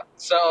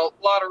 so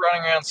a lot of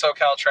running around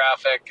SoCal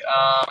traffic.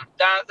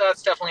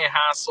 That's definitely a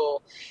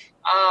hassle.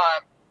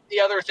 The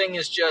other thing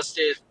is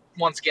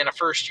once again, a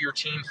first-year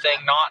team thing,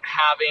 not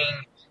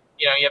having,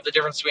 you have the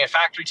difference between a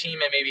factory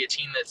team and maybe a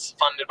team that's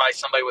funded by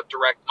somebody with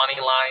direct money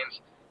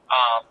lines.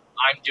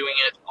 I'm doing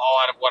it all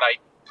out of what I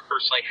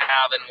personally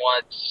have and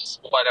what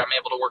I'm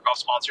able to work off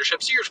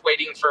sponsorship. So you're just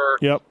waiting for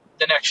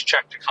the next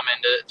check to come in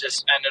to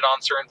spend it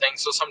on certain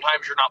things. So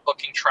sometimes you're not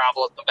booking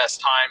travel at the best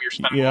time. You're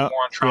spending a little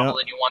more on travel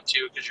than you want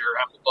to because you're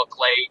having to book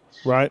late.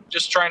 Right.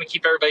 Just trying to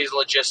keep everybody's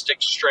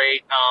logistics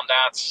straight.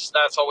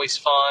 That's always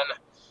fun.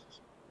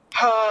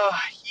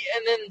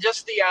 And then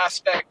just the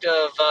aspect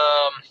of,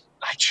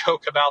 I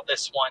joke about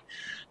this one.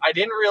 I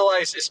didn't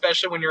realize,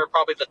 especially when you're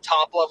probably the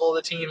top level of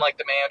the team, like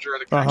the manager or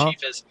the crew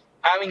chief, is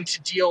having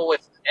to deal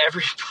with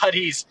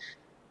everybody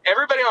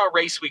on a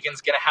race weekend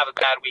is going to have a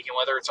bad weekend,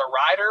 whether it's a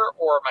rider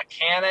or a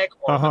mechanic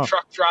or a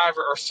truck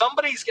driver, or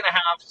somebody's going to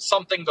have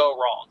something go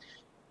wrong.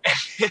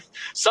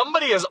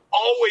 Somebody is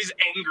always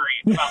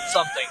angry about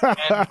something.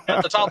 And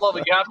at the top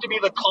level, you have to be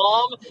the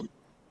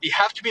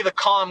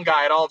calm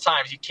guy at all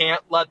times. You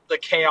can't let the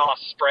chaos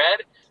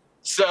spread.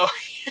 So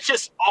you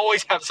just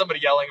always have somebody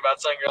yelling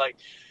about something. You're like,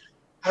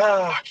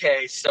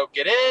 okay, soak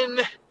it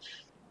in.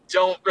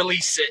 Don't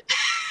release it.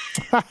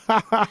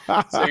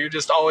 So you're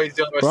just always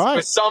dealing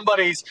with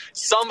somebody's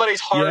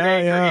heart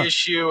anger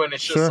issue, and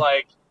it's just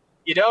like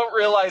you don't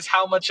realize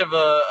how much of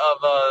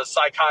a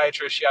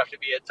psychiatrist you have to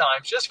be at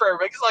times, just for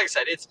everybody. Because like I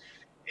said, it's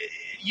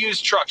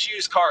used trucks,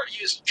 used cars,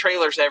 used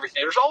trailers,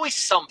 everything. There's always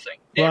something.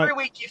 Every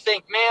week you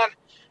think, man,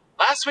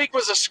 last week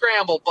was a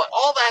scramble, but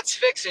all that's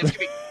fixing. It's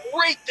gonna be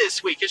great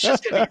this week. It's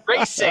just gonna be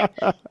racing.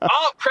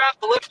 Oh crap,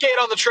 the lift gate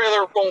on the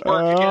trailer won't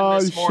work again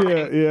this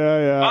morning.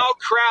 Oh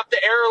crap,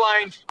 the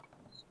airline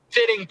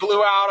fitting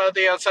blew out of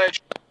the outside.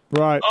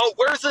 Right. Oh,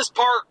 where's this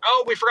part?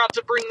 Oh, we forgot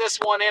to bring this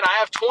one in. I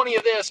have 20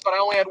 of this, but I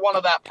only had one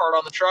of that part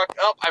on the truck.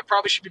 Oh, I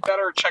probably should be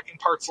better at checking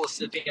parts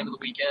lists at the end of the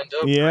weekend.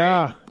 Oh,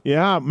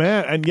 yeah,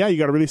 man. And you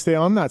got to really stay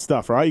on that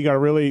stuff, right? You got to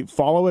really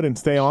follow it and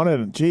stay on it.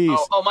 And geez.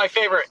 Oh, my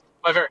favorite.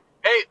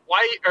 Hey,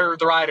 why are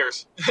the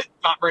riders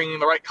not bringing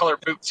the right color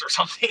boots or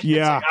something?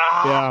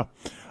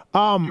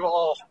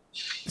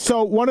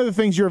 So one of the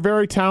things, you're a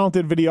very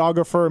talented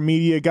videographer,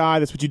 media guy.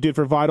 That's what you did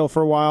for Vital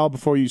for a while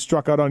before you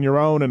struck out on your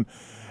own. And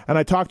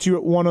I talked to you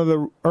at one of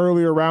the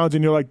earlier rounds,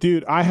 and you're like,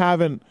 dude, I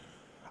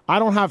I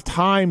don't have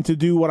time to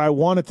do what I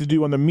wanted to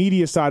do on the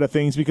media side of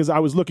things because I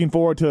was looking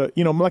forward to,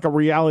 like a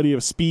Reality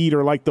of Speed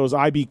or like those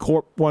IB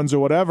Corp ones or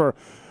whatever.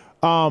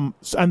 And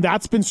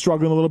that's been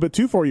struggling a little bit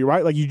too for you,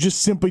 right? Like you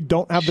just simply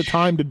don't have the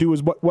time to do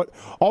what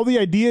all the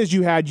ideas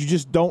you had, you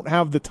just don't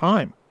have the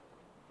time.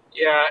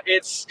 Yeah,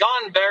 it's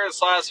gotten better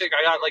this last week.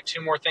 I got like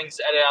 2 more things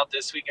to edit out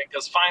this weekend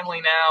because finally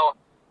now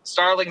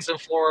Starling's in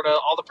Florida.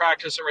 All the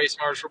practice and race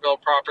motors were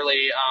built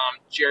properly.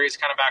 Jerry's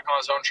kind of back on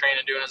his own train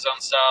and doing his own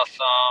stuff.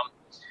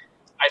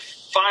 I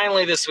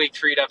finally this week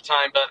freed up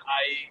time, but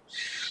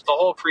the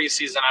whole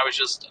preseason I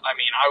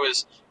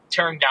was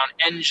tearing down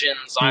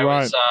engines.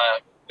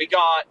 We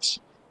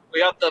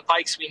got the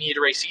bikes we need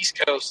to race East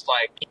Coast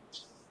like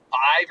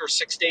 5 or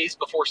 6 days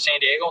before San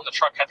Diego, and the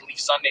truck had to leave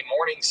Sunday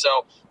morning.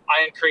 So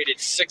I had created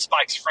 6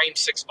 bikes, framed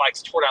 6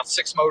 bikes, tore down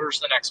 6 motors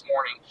the next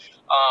morning.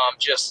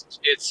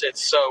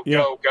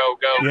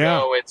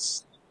 Go.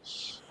 It's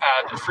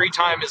the free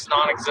time is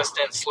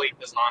non-existent. Sleep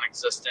is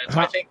non-existent.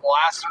 I think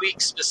last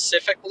week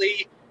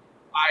specifically,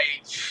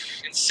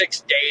 in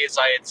 6 days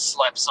I had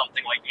slept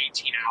something like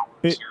 18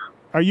 hours.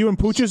 Are you and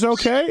Pooch's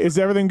okay? Is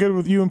everything good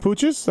with you and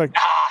Pooch's? Like,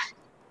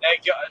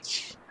 thank God.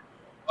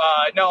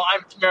 No,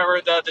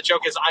 remember the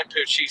joke is I'm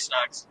Pooch, she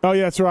Snugs. Oh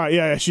yeah, that's right.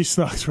 Yeah, she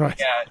Snugs, right.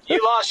 Yeah,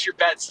 you lost your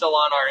bet still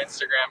on our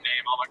Instagram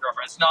name, all my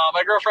girlfriends. No,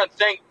 my girlfriend,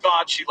 thank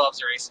God she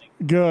loves racing.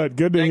 Good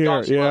to thank hear.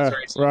 God she loves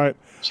racing. Right.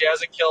 She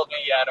hasn't killed me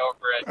yet over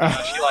it.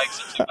 She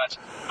likes it too much.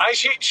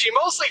 She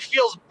mostly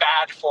feels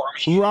bad for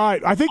me.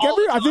 Right. I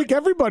think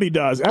everybody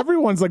does.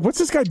 Everyone's like, what's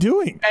this guy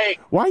doing? Hey,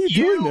 why are you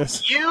doing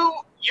this?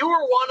 You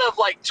were one of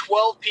like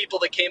 12 people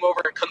that came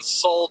over and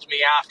consoled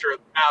me after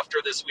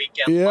this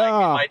weekend. Yeah. Like, in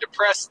my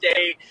depressed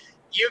day,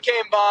 you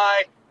came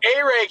by.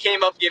 A-Ray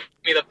came up, gave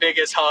me the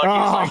biggest hug. He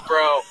was like,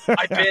 bro,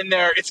 I've been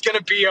there. It's going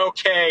to be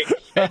okay.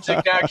 And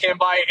Zignac came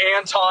by.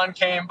 Anton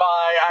came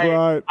by.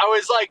 I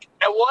was like,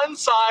 at one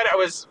side,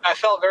 I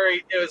felt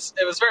it was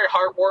very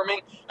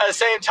heartwarming. At the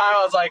same time,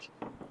 I was like,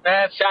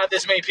 man, sad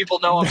this many people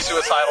know I'm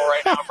suicidal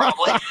right now,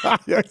 probably.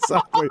 Yeah,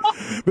 exactly.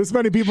 This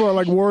many people are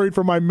like worried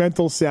for my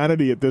mental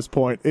sanity at this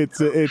point. I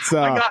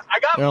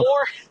got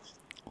more.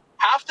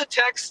 Half the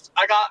texts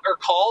I got or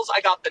calls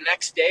I got the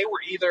next day were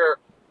either,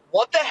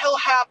 what the hell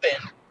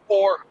happened?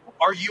 Or,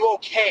 are you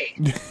okay?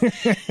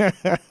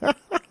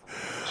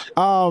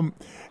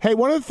 Hey,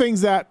 one of the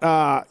things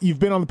that you've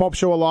been on the Pulp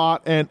Show a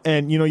lot,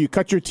 and you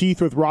cut your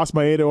teeth with Ross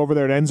Maeda over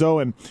there at Enzo,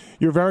 and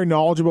you're very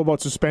knowledgeable about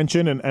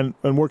suspension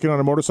and working on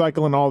a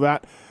motorcycle and all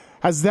that.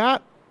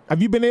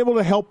 Have you been able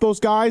to help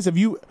those guys? Have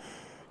you,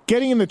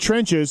 getting in the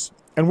trenches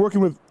and working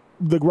with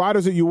the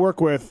riders that you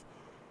work with,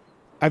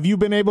 have you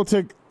been able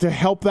to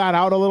help that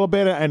out a little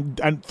bit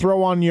and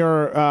throw on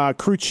your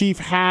crew chief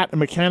hat and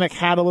mechanic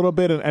hat a little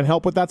bit and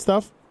help with that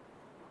stuff?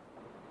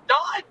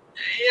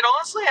 It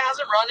honestly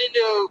hasn't run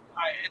into.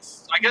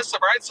 I guess the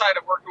bright side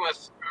of working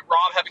with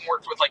Rob, having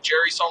worked with like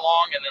Jerry so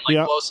long, and then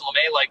like Los and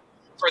LeMay, like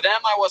for them,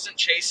 I wasn't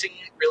chasing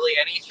really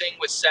anything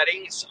with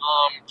settings.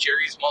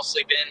 Jerry's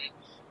mostly been.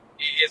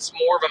 It's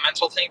more of a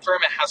mental thing for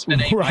him. It hasn't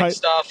been any bike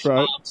stuff, so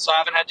I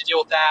haven't had to deal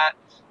with that.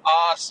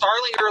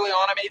 Starling early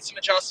on, I made some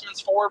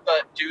adjustments for,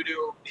 but due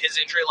to his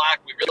injury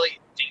lack, we really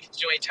didn't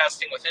do any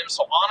testing with him.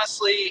 So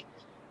honestly,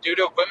 due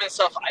to equipment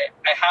stuff, I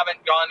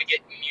haven't gone to get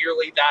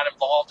nearly that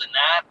involved in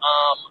that.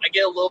 I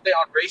get a little bit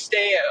on race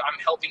day. I'm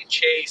helping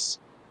chase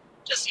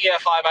just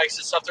EFI bikes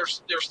and stuff.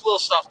 There's little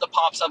stuff that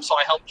pops up, so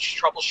I help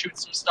troubleshoot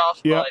some stuff.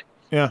 Yeah.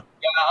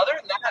 Other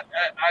than that,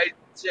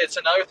 it's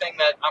another thing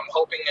that I'm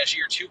hoping as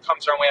year 2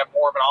 comes around, we have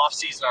more of an off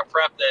season of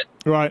prep that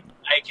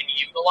I can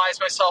utilize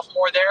myself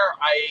more there.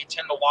 I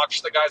tend to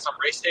watch the guys on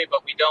race day,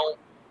 but we don't.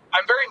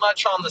 I'm very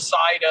much on the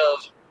side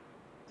of,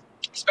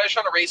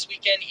 especially on a race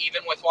weekend,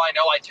 even with what I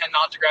know, I tend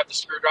not to grab the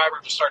screwdriver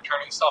and just start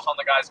turning stuff on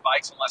the guys'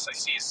 bikes unless I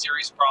see a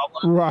serious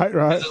problem. Right.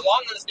 Because as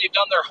long as they've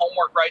done their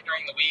homework right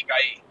during the week,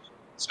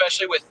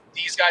 especially with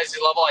these guys'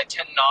 level, I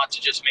tend not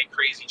to just make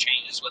crazy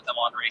changes with them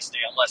on race day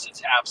unless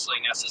it's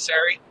absolutely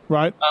necessary.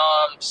 Right.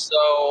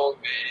 So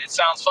it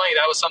sounds funny.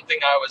 That was something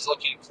I was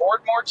looking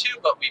forward more to,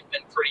 but we've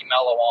been pretty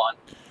mellow on.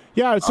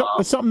 Yeah, it's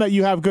something that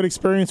you have good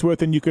experience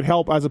with and you could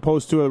help as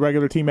opposed to a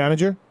regular team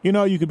manager.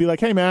 You could be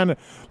like, hey, man,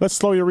 let's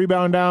slow your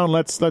rebound down.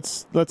 Let's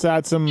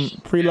add some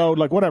preload,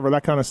 like whatever,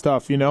 that kind of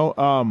stuff, I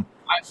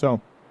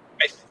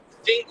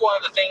think one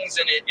of the things,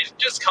 and it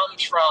just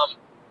comes from,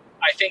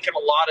 I think in a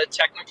lot of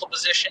technical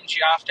positions,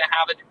 you have to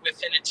have it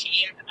within a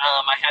team.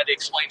 I had to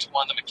explain to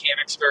one of the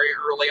mechanics very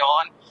early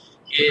on,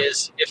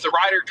 is if the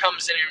rider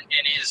comes in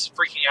and is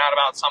freaking out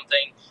about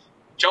something,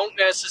 don't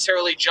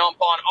necessarily jump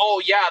on,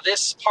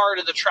 this part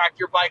of the track,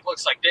 your bike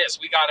looks like this,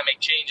 we got to make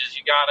changes.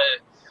 You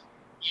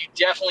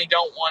definitely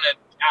don't want to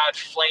add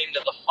flame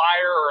to the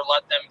fire or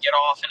let them get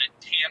off in a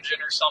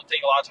tangent or something.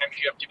 A lot of times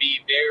you have to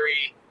be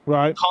very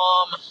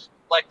calm,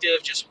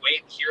 collective, just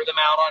wait, hear them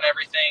out on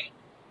everything.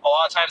 A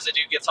lot of times the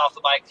dude gets off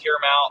the bike, hear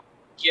him out,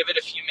 give it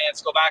a few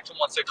minutes, go back to him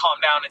once they calm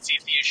down and see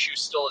if the issue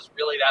still is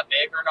really that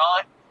big or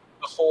not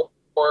before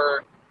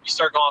you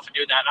start going off and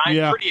doing that. And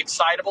I'm pretty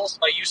excitable, so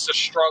I used to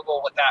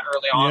struggle with that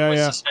early on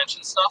with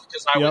suspension stuff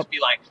because I would be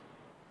like,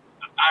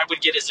 I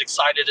would get as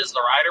excited as the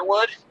rider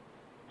would.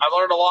 I've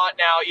learned a lot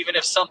now. Even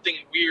if something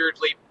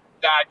weirdly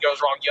bad goes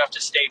wrong, you have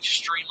to stay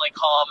extremely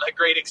calm. A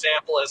great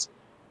example is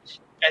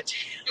at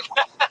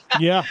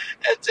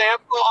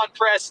Tampa on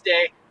press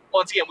day.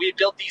 Once again, we had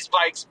built these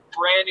bikes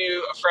brand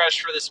new, fresh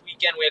for this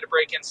weekend. We had to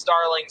break in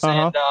Starlings,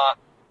 and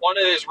one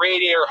of those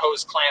radiator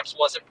hose clamps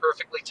wasn't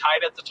perfectly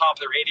tight at the top of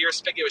the radiator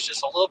spigot. It was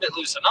just a little bit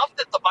loose enough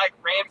that the bike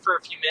ran for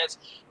a few minutes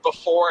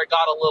before it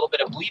got a little bit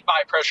of bleed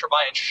by, pressure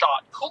by, and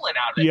shot coolant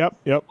out of it.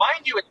 Yep.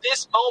 Mind you, at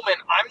this moment,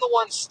 I'm the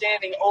one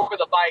standing over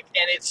the bike,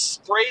 and it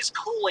sprays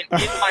coolant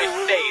in my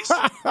face.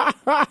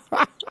 My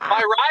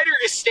rider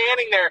is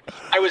standing there.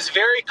 I was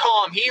very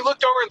calm. He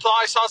looked over and thought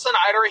I saw something.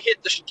 I'd already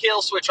hit the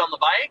kill switch on the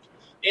bike.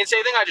 He didn't say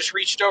anything. I just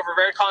reached over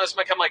very calmly.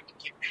 I'm like,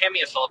 hand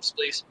me a Phillips,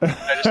 please.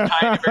 I just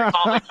tied it very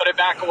calmly, put it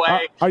back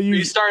away,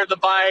 restarted the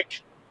bike.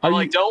 I'm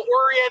like, don't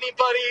worry,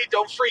 anybody.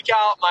 Don't freak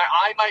out. My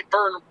eye might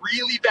burn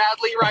really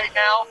badly right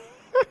now.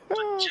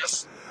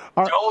 Just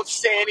don't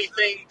say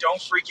anything. Don't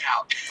freak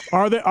out.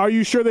 Are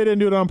you sure they didn't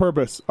do it on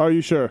purpose? Are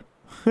you sure?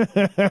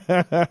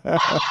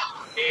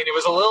 It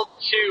was a little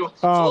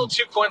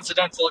too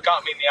coincidental. It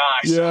got me in the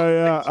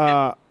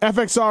eye.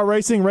 FXR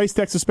Racing Race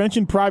Tech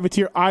Suspension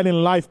Privateer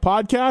Island Life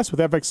podcast with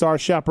FXR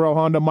Chaparral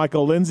Honda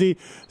Michael Lindsay.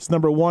 It's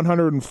number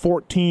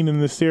 114 in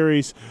the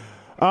series.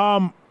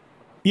 Man,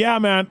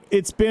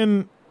 it's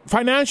been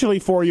financially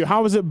for you.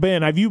 How has it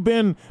been?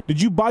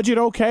 Did you budget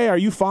okay? Are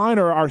you fine,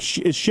 or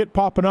is shit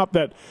popping up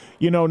that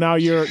now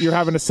you're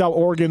having to sell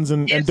organs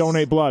and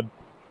donate blood?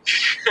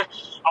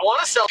 I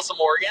want to sell some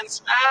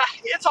organs.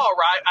 It's all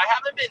right. I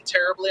haven't been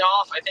terribly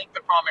off. I think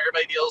the problem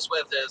everybody deals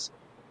with is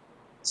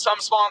some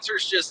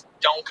sponsors just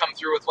don't come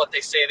through with what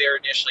they say they're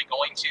initially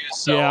going to.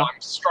 So I'm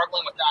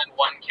struggling with that in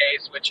one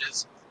case, which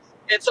is,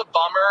 it's a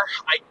bummer.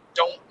 I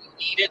don't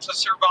need it to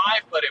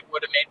survive, but it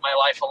would have made my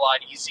life a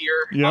lot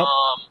easier. Yep.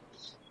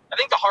 I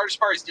think the hardest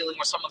part is dealing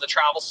with some of the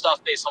travel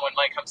stuff based on when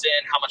money comes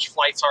in, how much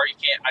flights are.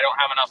 I don't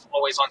have enough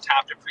always on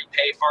tap to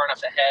prepay far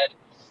enough ahead.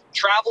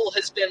 Travel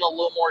has been a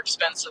little more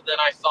expensive than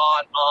I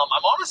thought.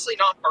 I'm honestly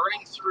not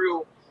burning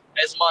through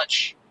as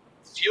much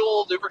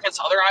fuel, lubricants,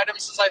 other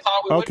items as I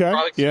thought we would.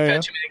 Probably because we've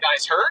had too many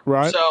guys hurt.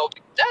 Right. So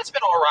that's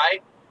been all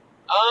right.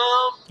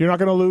 You're not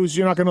going to lose.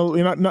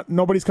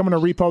 Nobody's coming to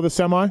repo the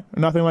semi.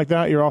 Nothing like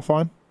that. You're all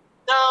fine.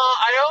 No,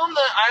 I own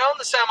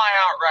the semi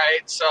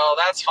outright, so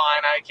that's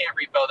fine. I can't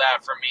repo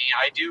that for me.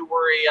 I do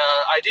worry.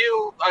 I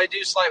do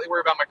slightly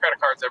worry about my credit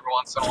cards every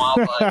once in a while,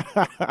 but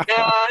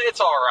it's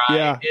all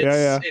right.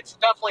 It's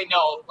definitely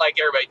like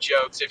everybody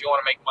jokes. If you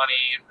want to make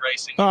money in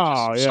racing,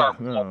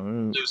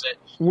 lose it.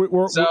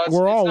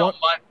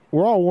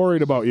 We're all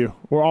worried about you.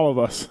 We're all of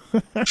us.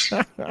 No, it's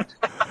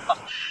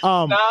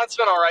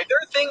been all right. There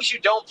are things you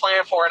don't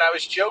plan for, and I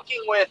was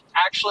joking with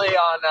actually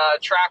on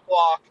Track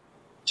Walk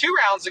 2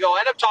 rounds ago. I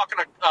ended up talking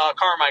to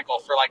Carmichael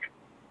for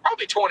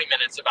probably 20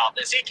 minutes about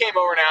this. He came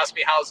over and asked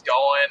me how it's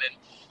going and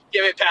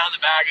gave me a pat on the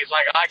back. He's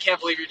like, I can't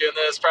believe you're doing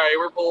this. Probably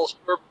we're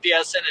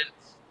BSing, and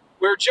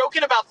we're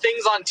joking about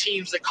things on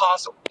teams that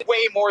cost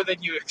way more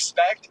than you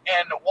expect.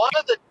 And one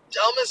of the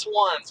dumbest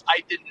ones I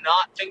did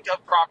not think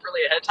of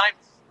properly ahead of time,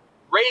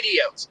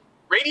 radios.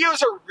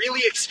 Radios are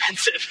really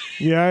expensive.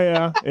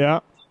 Yeah.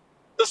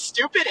 The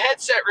stupid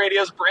headset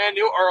radios, brand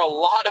new, are a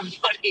lot of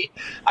money.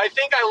 I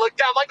think I looked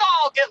down,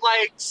 I'll get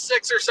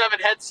 6 or 7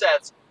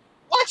 headsets.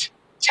 What?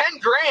 10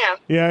 grand?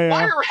 Yeah.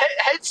 Why are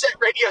headset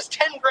radios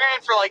 10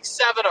 grand for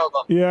 7 of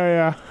them?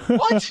 Yeah.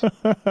 What?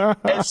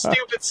 And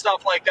stupid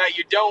stuff like that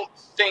you don't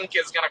think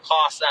is going to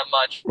cost that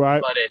much,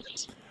 right? But it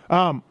is.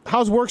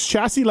 How's Works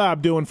Chassis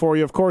Lab doing for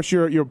you? Of course,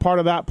 you're part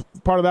of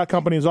that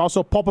company is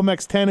also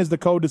PulpMX10 is the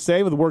code to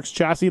save with Works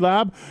Chassis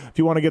Lab. If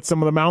you want to get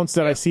some of the mounts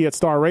that I see at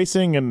Star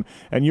Racing and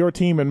your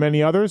team and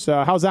many others,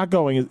 how's that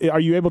going? Are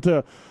you able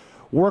to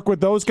work with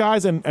those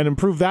guys and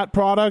improve that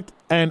product?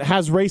 And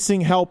has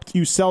racing helped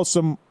you sell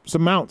some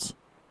mounts?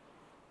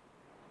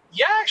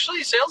 Yeah,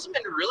 actually, sales have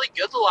been really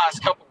good the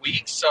last couple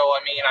weeks. So,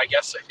 I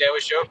guess they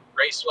always show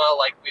race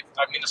well.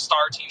 The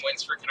Star team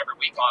wins freaking every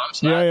week on them,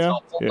 so that's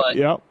helpful. But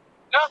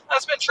no,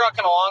 that's been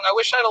trucking along. I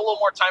wish I had a little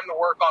more time to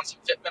work on some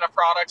fitment of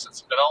products and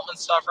some development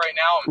stuff right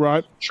now.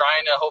 I'm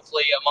trying to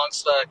hopefully,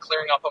 amongst the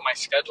clearing up of my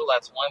schedule,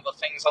 that's one of the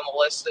things on the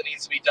list that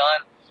needs to be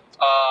done.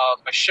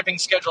 My shipping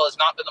schedule has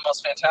not been the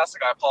most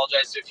fantastic. I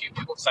apologize to a few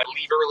people because I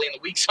leave early in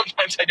the week.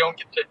 Sometimes I don't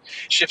get to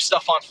ship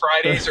stuff on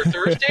Fridays or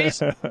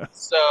Thursdays.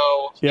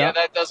 So,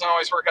 that doesn't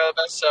always work out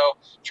the best. So,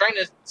 trying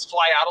to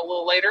fly out a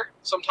little later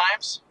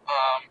sometimes.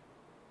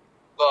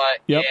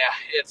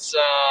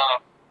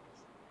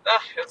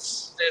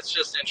 It's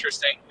just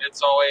interesting.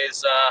 It's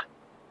always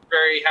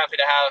very happy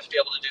to be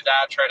able to do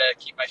that. Try to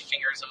keep my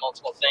fingers in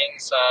multiple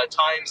things.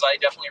 Times I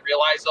definitely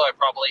realize though I'm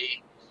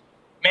ADD.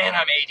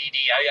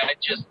 I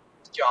just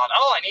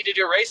I need to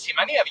do a race team.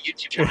 I need to have a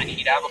YouTube channel. I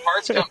need to have a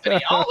parts company.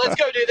 Let's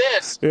go do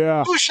this.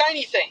 Yeah. Ooh,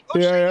 shiny thing.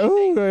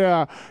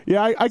 I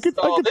could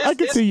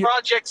see this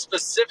project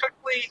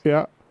specifically.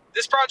 Yeah.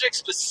 This project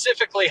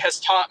specifically has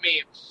taught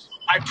me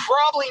I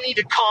probably need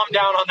to calm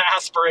down on the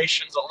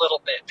aspirations a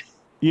little bit.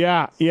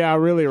 Yeah,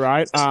 really,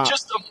 right? It's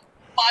just a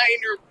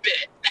minor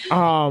bit.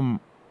 Well,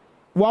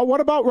 what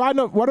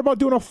about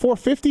doing a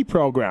 450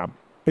 program?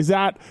 Is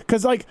that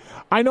because, like,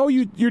 I know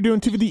you're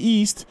doing 250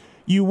 East.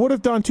 You would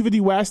have done 250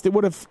 West. It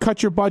would have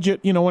cut your budget,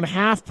 in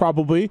half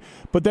probably.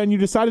 But then you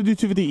decided to do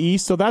 250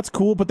 East, so that's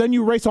cool. But then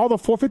you race all the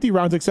 450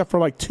 rounds except for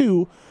like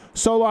 2.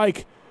 So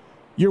like,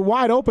 you're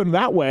wide open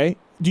that way.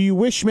 Do you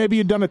wish maybe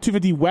you'd done a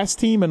 250 West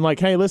team and like,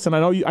 hey, listen, I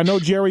know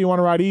Jerry, you want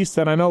to ride East,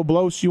 and I know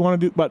Blows you want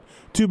to do, but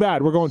too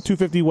bad, we're going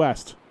 250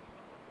 West.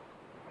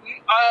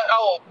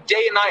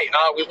 Day and night.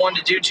 We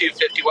wanted to do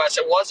 250 West.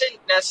 It wasn't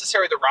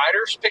necessarily the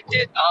riders picked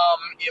it.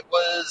 It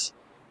was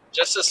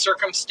just a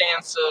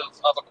circumstance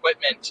of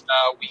equipment.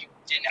 We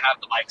didn't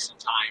have the bikes in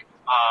time.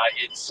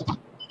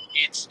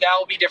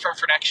 That'll be different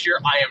for next year.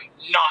 I am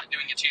not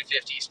doing a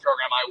 250s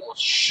program. I will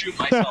shoot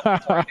myself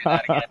before I do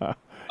that again.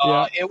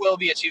 It will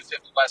be a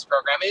 250 West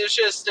program.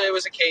 It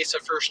was a case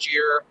of first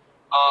year.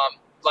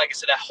 Like I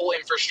said, that whole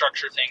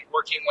infrastructure thing,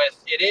 working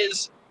with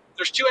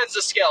there's two ends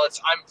of the scale.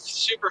 I'm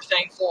super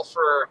thankful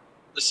for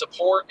the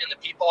support and the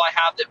people I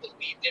have that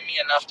believed in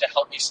me enough to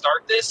help me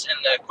start this and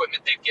the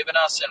equipment they've given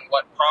us and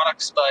what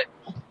products, but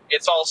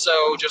it's also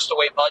just the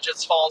way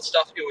budgets fall and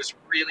stuff. It was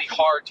really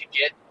hard to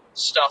get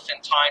stuff in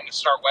time to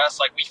start West.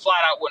 Like, we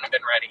flat out wouldn't have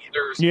been ready.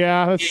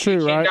 That's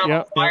true, right? Down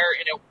the wire,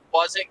 and it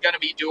wasn't going to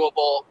be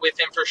doable with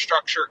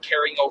infrastructure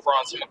carrying over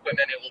on some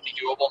equipment. It will be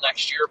doable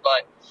next year,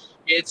 but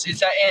it's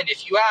that end.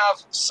 If you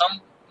have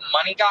some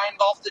money guy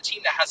involved with the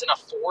team that has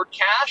enough forward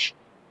cash,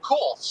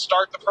 cool.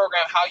 Start the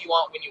program how you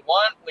want, when you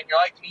want. When you're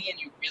like me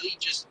and you really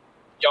just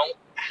don't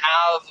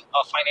have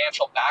a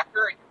financial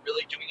backer and you're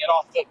really doing it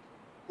off of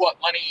what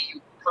money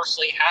you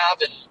personally have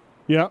and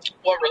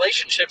what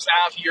relationships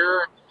have,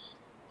 you're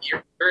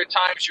at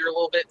times you're a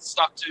little bit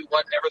stuck to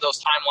whatever those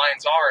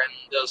timelines are, and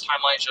those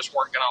timelines just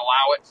weren't going to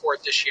allow it for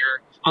it this year.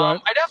 Right.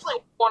 I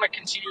definitely want to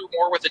continue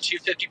more with the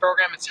 250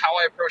 program. It's how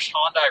I approached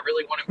Honda. I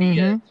really want to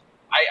be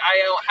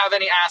I don't have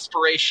any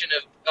aspiration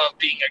of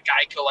being a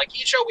Geico. Like,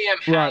 each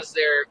OEM has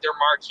their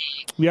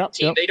marquee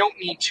team. They don't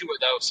need two of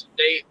those.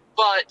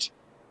 But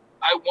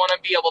I want to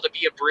be able to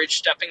be a bridge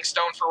stepping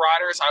stone for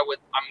riders. I want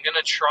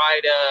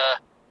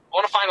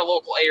to find a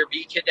local A or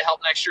B kid to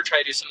help next year, try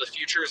to do some of the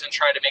futures and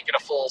try to make it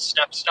a full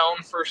step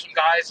stone for some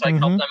guys, like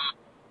help them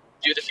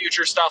do the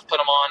future stuff, put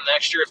them on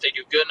next year. If they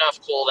do good enough,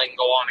 cool, they can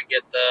go on and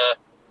get the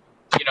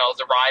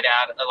ride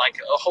at,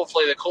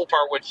 hopefully the cool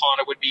part with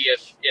Honda would be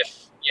if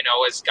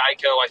as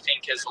Geico, I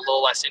think, is a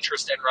little less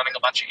interested in running a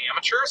bunch of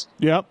amateurs.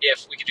 Yep.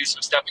 If we could do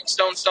some stepping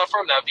stone stuff for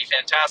them, that would be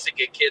fantastic.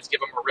 Get kids, give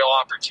them a real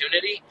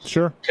opportunity.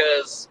 Sure.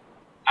 Because,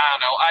 I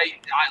don't know,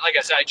 like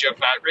I said, I joke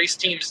about it. Race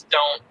teams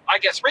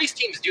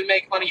do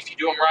make money if you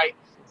do them right.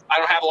 I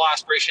don't have a lot of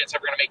aspiration it's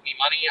ever going to make me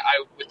money.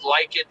 I would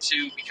like it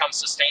to become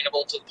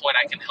sustainable to the point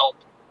I can help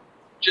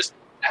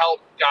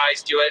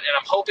guys do it. And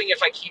I'm hoping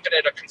if I keep it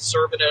at a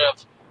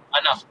conservative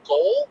enough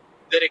goal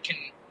that it can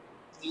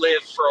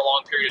live for a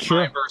long period of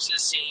time versus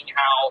seeing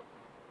how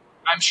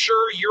I'm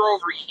sure year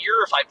over year,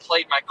 if I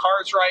played my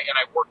cards right and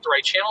I worked the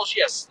right channels,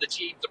 yes,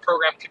 the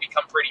program could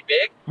become pretty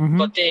big,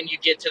 but then you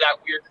get to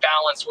that weird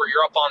balance where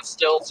you're up on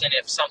stilts, and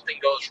if something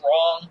goes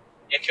wrong,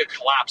 it could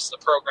collapse the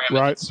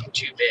program if it's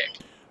too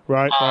big.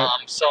 Right.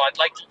 So I'd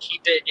like to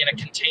keep it in a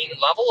contained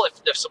level.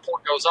 If the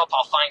support goes up,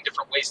 I'll find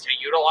different ways to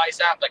utilize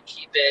that, but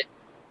keep it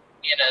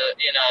in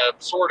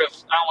a sort of,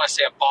 I don't want to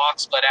say a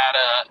box, but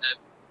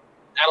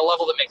at a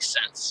level that makes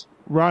sense.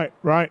 Right.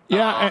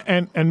 Yeah,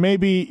 and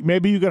maybe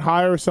you could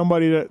hire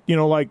somebody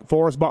to, like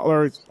Forrest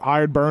Butler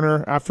hired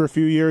Burner after a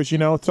few years,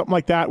 something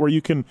like that, where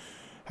you can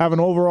have an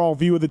overall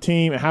view of the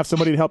team and have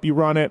somebody to help you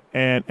run it,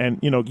 and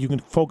you can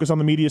focus on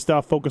the media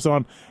stuff, focus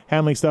on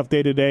handling stuff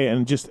day to day,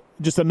 and just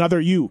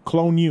another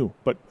clone you,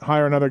 but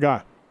hire another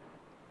guy.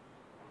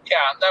 Yeah,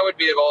 that would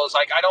be the goal. Is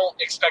like, I don't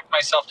expect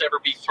myself to ever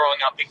be throwing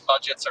out big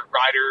budgets or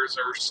riders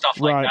or stuff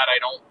like that. I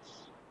don't.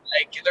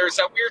 Like, there's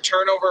that weird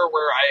turnover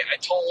where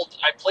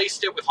I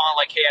placed it with Han,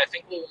 like, hey, I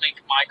think what will make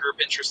my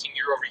group interesting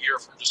year over year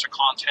from just a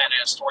content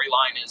and a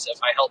storyline is if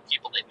I help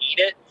people that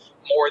need it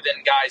more than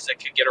guys that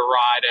could get a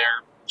ride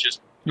or just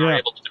are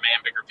able to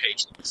demand bigger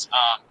paychecks.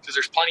 Because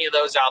there's plenty of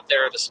those out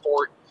there. The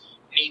sport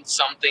needs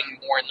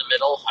something more in the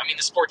middle. I mean,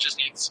 the sport just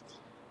needs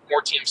more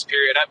teams,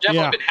 period. I've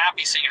definitely been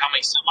happy seeing how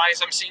many semis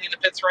I'm seeing in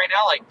the pits right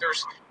now. Like,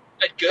 there's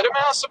a good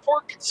amount of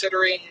support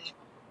considering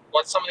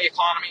what some of the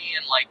economy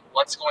and like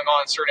what's going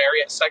on in certain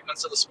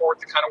segments of the sport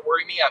that kind of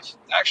worry me. I've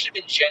actually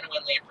been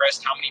genuinely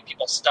impressed how many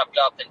people stepped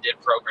up and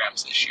did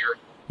programs this year.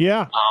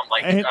 Yeah.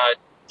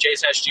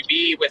 Jason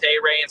SGB with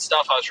A-Ray and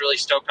stuff. I was really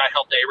stoked. I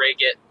helped A-Ray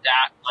get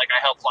that. Like, I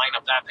helped line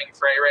up that thing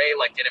for A-Ray,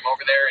 like get him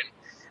over there. And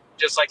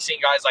just like seeing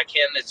guys like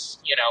him, it's,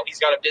 he's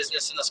got a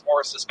business in the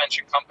sport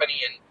suspension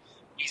company, and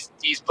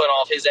he's put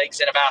all of his eggs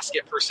in a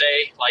basket per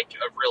se, like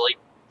of really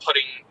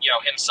putting,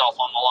 himself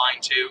on the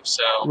line too.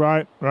 So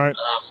Right.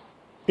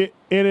 It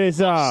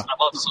is. I love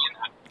seeing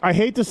that. I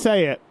hate to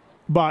say it,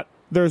 but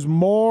there's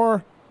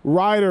more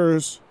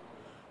riders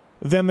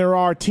than there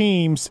are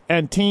teams,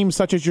 and teams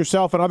such as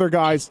yourself and other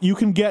guys, you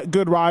can get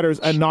good riders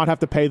and not have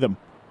to pay them.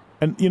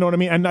 And you know what I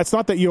mean? And that's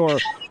not that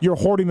you're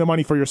hoarding the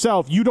money for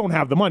yourself. You don't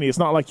have the money. It's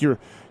not like you're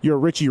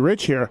Richie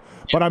Rich here.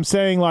 But I'm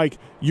saying, like,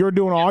 you're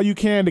doing all you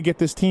can to get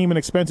this team and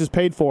expenses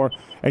paid for,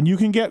 and you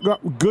can get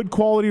good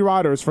quality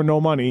riders for no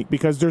money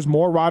because there's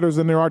more riders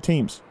than there are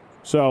teams.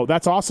 So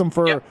that's awesome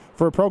for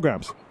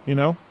programs, you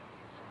know?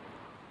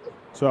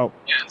 So,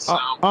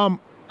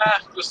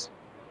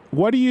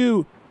 what do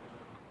you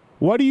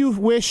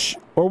wish,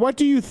 or what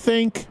do you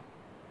think?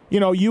 You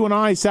know, you and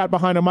I sat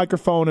behind a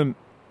microphone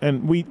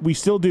and we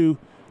still do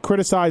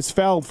criticize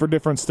Feld for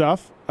different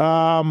stuff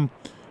and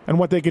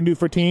what they can do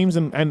for teams,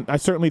 and I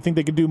certainly think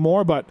they could do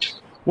more. But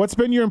what's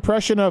been your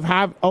impression of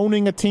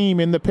owning a team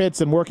in the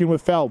pits and working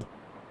with Feld?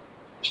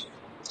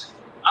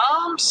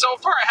 So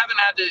far I haven't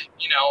had to,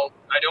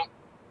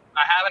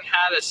 I haven't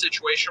had a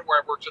situation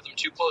where I've worked with them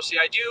too closely.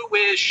 I do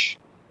wish,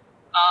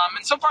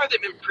 and so far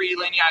they've been pretty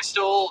lenient. I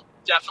still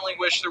definitely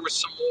wish there was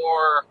some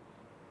more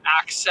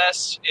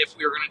access if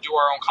we were going to do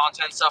our own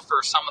content stuff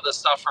for some of the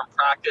stuff from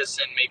practice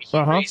and maybe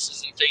heat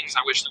races and things.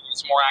 I wish there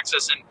was more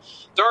access. And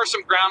there are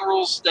some ground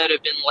rules that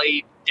have been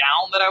laid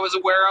down that I was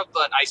aware of,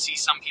 but I see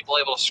some people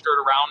able to skirt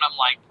around them,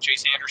 like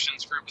Chase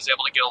Anderson's group is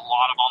able to get a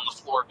lot of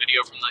on-the-floor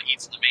video from the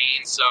heats and the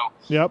mains. So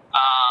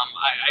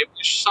I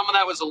wish some of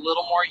that was a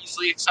little more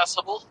easily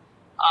accessible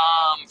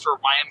for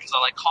my end because I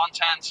like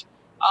content.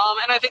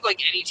 And I think,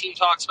 like any team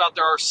talks about,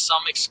 there are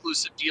some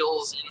exclusive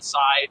deals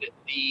inside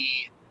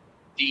the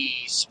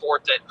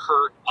sport that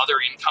hurt other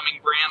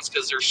incoming brands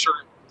because there's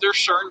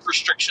certain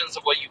restrictions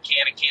of what you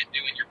can and can't do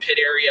in your pit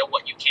area,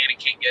 what you can and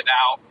can't give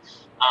out,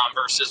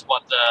 versus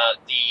what the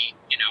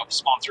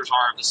sponsors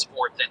are of the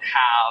sport that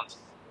have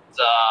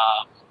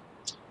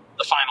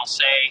the final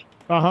say.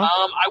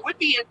 I would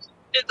be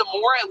interested, the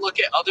more I look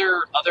at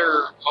other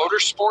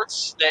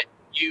motorsports that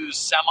use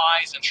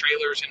semis and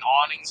trailers and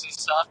awnings and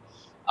stuff,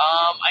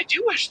 I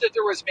do wish that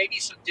there was maybe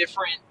some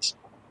different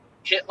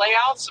pit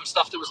layouts, some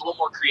stuff that was a little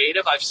more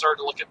creative. I've started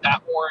to look at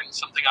that more, and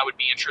something I would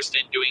be interested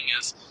in doing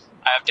is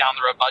I have down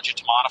the road budget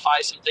to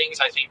modify some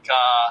things. I think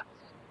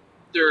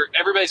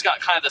everybody's got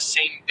kind of the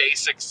same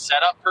basic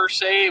setup per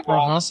se. We're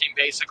all in the same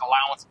basic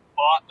allowance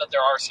spot, but there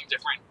are some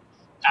different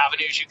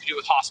avenues you could do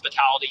with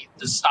hospitality,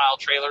 the style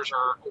trailers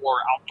or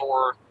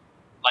outdoor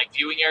like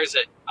viewing areas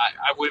that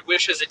I would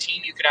wish as a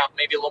team you could have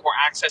maybe a little more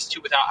access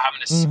to without having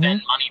to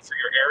spend money for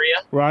your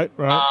area. Right.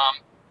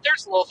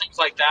 There's little things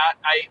like that.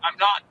 I'm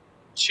not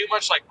too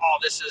much like, oh,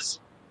 this is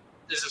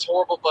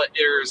horrible, but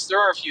there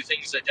are a few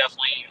things that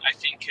definitely I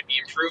think could be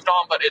improved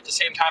on, but at the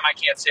same time I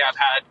can't say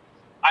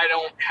I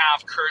don't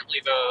have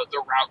currently the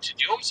route to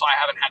do them, so I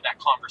haven't had that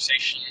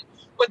conversation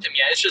with them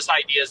yet. It's just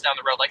ideas down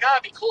the road, like,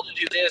 it'd be cool to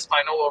do this,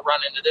 but I know we'll run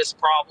into this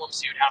problem,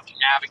 so you'd have to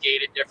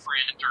navigate it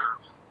different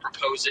or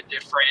propose it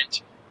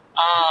different.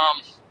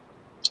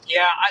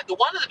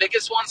 One of the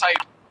biggest ones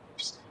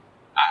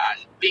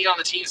being on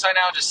the team side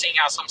now, just seeing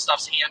how some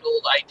stuff's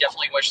handled, I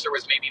definitely wish there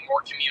was maybe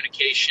more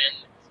communication.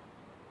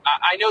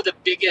 I know the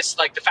biggest,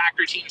 like the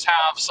factory teams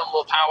have some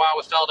little powwow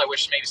with Feld. I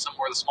wish maybe some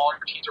more of the smaller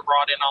teams are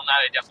brought in on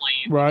that. I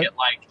definitely look at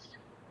like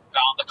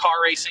on the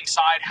car racing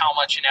side, how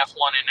much in F1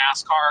 and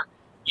NASCAR,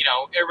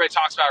 everybody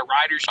talks about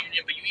riders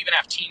union, but you even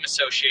have team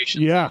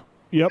associations.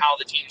 How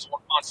the teams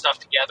work on stuff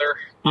together.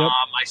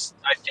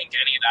 I think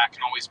any of that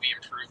can always be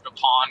improved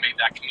upon. Maybe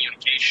that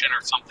communication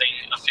or something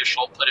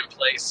official put in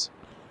place.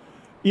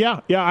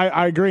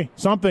 I agree.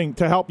 Something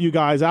to help you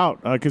guys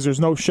out because there's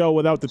no show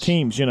without the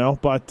teams,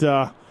 but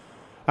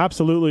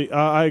absolutely,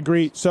 I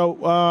agree. So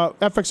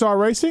FXR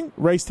Racing,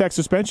 Race Tech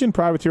Suspension,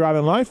 Privateer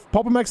Island Life.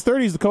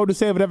 Pulp-MX30 is the code to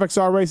save at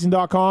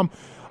FXRRacing.com.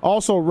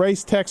 Also,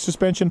 Race Tech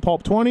Suspension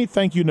Pulp20.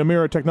 Thank you,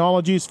 Namira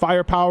Technologies,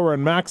 Firepower,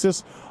 and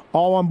Maxxis,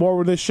 all on board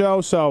with this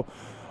show. So,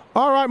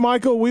 all right,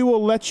 Michael, we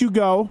will let you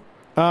go.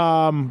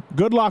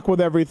 Good luck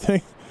with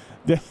everything.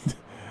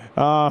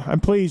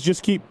 And please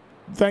just keep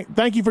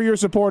thank you for your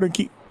support and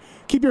keep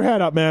your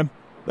head up, man.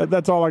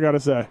 That's all I got to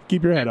say.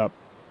 Keep your head up.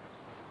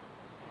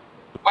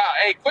 Wow,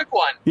 hey, quick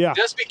one. Yeah.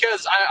 Just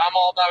because I'm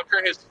all about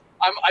current news,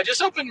 I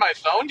just opened my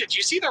phone. Did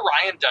you see the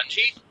Ryan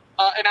Dungey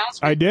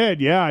announcement? I did.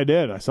 Yeah, I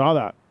did. I saw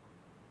that.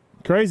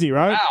 Crazy,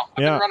 right? Wow,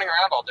 I've been running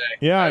around all day.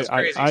 Yeah, that's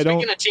crazy. I don't.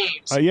 Speaking of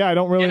teams, I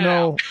don't really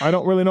know. I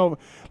don't really know.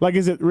 Like,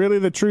 is it really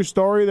the true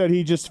story that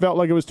he just felt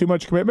like it was too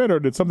much commitment, or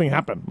did something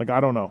happen? Like, I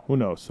don't know. Who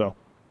knows? So,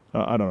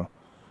 I don't know.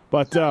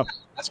 But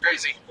that's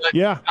crazy. But,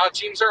 yeah,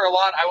 teams are a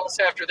lot. I will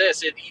say after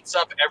this, it eats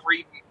up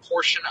every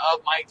portion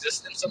of my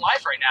existence in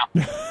life right now.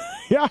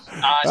 Yeah.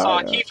 I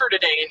saw Kiefer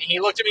today, and he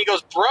looked at me and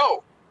goes,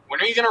 "Bro,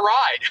 when are you going to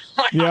ride?"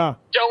 I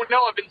don't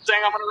know. I've been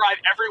saying I'm going to ride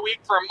every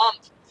week for a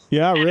month.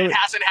 Yeah, and really. It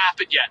hasn't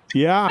happened yet.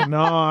 Yeah, no,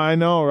 I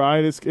know,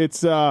 right?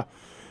 It's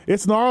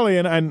gnarly,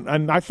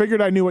 and I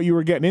figured I knew what you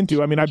were getting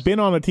into. I mean, I've been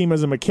on a team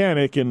as a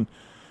mechanic, and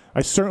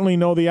I certainly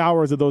know the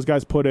hours that those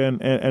guys put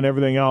in and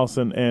everything else,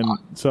 and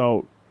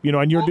so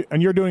and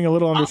you're doing a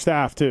little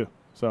understaffed too.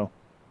 So.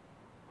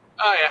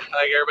 Oh yeah,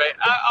 like everybody.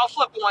 I'll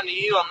flip one to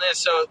you on this.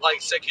 So, like I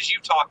said, because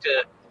you talk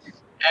to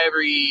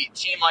every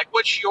team, like,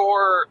 what's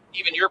your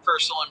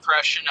personal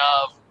impression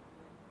of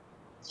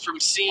from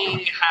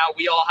seeing how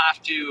we all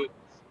have to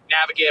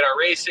navigate our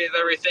races and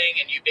everything,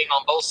 and you being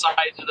on both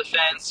sides of the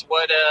fence,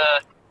 what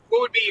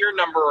would be your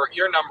number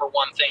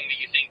one thing that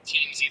you think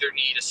teams either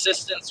need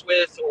assistance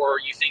with, or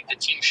you think the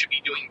team should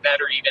be doing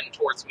better even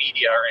towards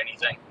media or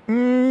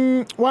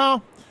anything?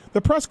 Well,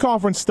 the press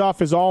conference stuff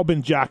has all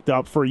been jacked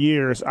up for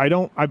years.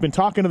 I've been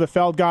talking to the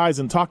Feld guys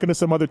and talking to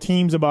some other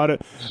teams about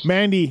it.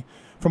 Mandy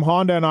from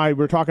Honda and I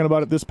were talking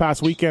about it this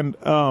past weekend.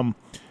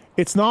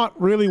 It's not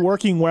really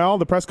working well.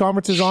 The press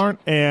conferences aren't,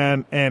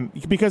 and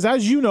because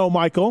as you know,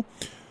 Michael,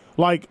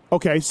 like,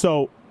 okay,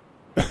 so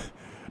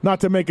not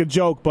to make a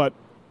joke, but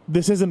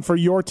this isn't for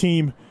your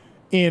team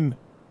in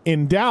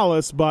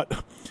Dallas,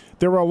 but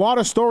there were a lot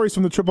of stories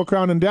from the Triple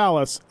Crown in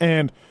Dallas,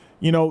 and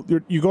you know,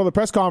 you go to the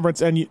press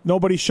conference and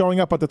nobody's showing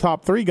up at the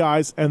top three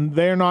guys, and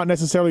they're not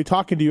necessarily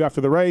talking to you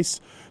after the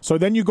race. So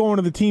then you go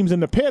into the teams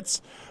in the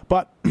pits,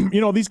 but you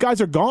know, these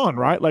guys are gone,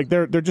 right? Like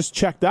they're just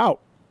checked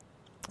out.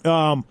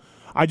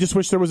 I just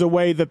wish there was a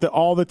way that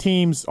all the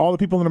teams, all the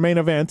people in the main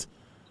event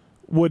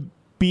would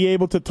be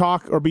able to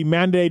talk or be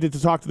mandated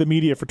to talk to the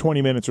media for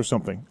 20 minutes or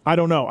something. I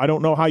don't know. I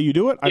don't know how you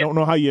do it. I don't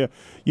know how you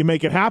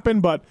make it happen,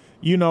 but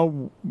you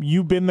know,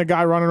 you've been the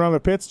guy running around the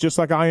pits just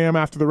like I am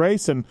after the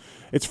race, and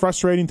it's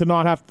frustrating to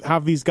not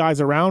have these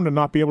guys around and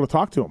not be able to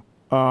talk to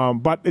them.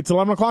 But it's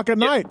 11 o'clock at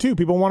night too.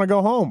 People want to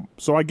go home.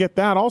 So I get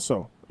that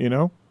also, you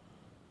know?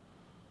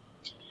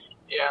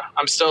 Yeah,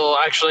 I'm still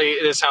actually,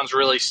 this sounds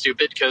really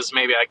stupid because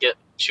maybe I get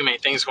too many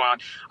things going on.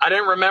 I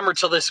didn't remember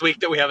till this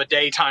week that we have a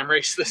daytime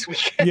race this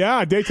weekend.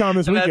 Yeah, daytime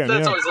this weekend.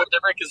 That's always a little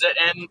different because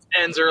it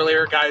ends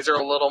earlier. Guys are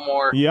a little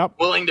more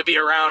willing to be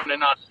around and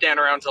not stand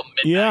around till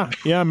midnight.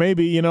 Yeah,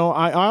 maybe. You know,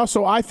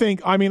 I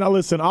think,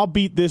 listen, I'll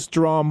beat this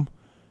drum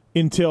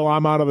until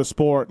I'm out of the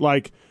sport.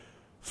 Like,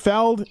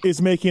 Feld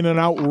is making an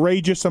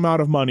outrageous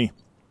amount of money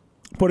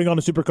putting on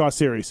the Supercross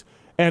series.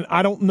 And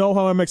I don't know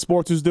how MX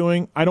Sports is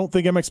doing. I don't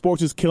think MX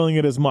Sports is killing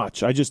it as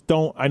much. I just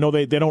don't. I know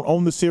they don't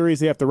own the series.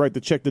 They have to write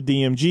the check to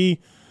DMG,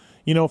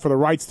 you know, for the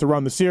rights to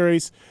run the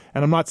series.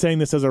 And I'm not saying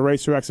this as a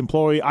Racer X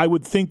employee. I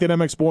would think that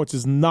MX Sports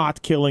is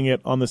not killing it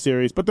on the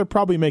series, but they're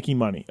probably making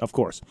money, of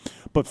course.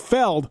 But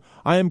Feld,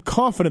 I am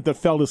confident that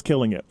Feld is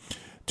killing it.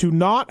 To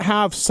not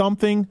have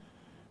something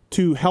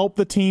to help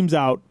the teams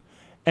out,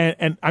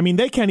 and I mean,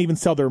 they can't even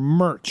sell their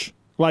merch.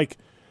 Like,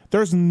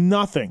 there's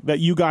nothing that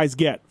you guys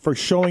get for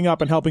showing up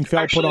and helping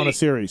Feld put on a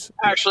series.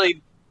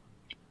 Actually,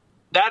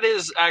 that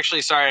is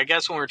actually, sorry, I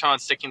guess when we were talking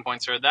sticking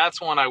points here, that's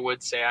one I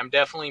would say. I'm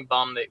definitely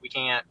bummed that we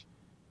can't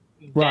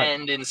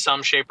bend in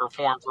some shape or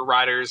form for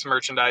riders,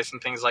 merchandise, and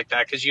things like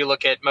that. Because you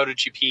look at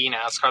MotoGP,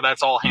 NASCAR,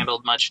 that's all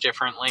handled much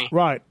differently.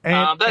 Right.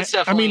 And that's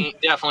definitely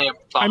a bummer.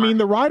 I mean,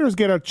 the riders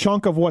get a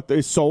chunk of what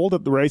is sold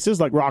at the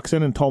races, like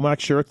Roxon and Tomac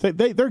shirts.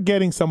 They're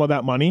getting some of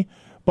that money.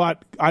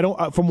 But I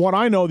don't. From what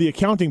I know, the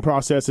accounting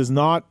process is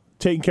not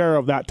taking care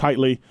of that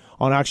tightly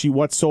on actually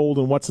what's sold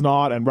and what's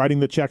not, and writing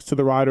the checks to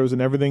the riders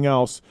and everything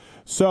else.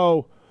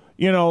 So,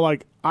 you know,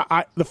 like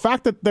the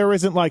fact that there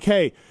isn't like,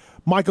 hey,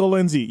 Michael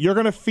Lindsay, you're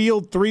going to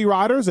field 3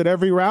 riders at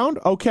every round.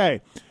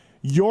 Okay,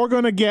 you're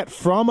going to get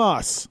from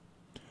us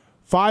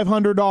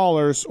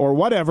 $500 or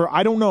whatever.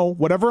 I don't know,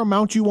 whatever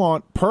amount you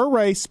want per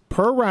race,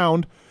 per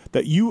round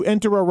that you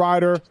enter a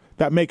rider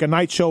that make a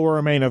night show or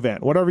a main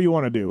event, whatever you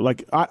want to do.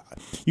 Like,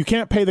 you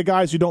can't pay the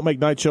guys who don't make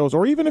night shows,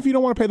 or even if you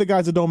don't want to pay the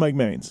guys that don't make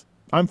mains.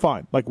 I'm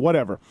fine. Like,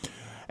 whatever.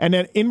 And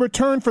then in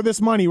return for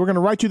this money, we're going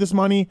to write you this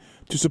money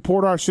to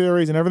support our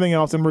series and everything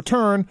else. In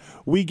return,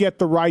 we get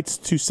the rights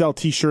to sell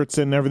T-shirts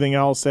and everything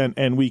else,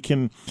 and we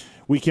can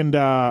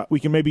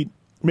maybe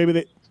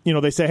they, you know,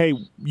 they say, hey,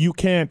 you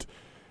can't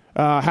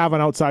have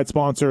an outside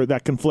sponsor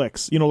that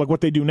conflicts, you know, like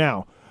what they do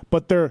now.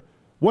 But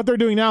what they're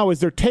doing now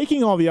is they're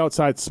taking all the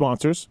outside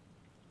sponsors.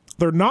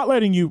 They're not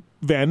letting you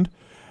vend.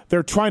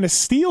 They're trying to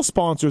steal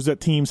sponsors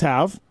that teams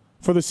have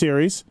for the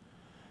series.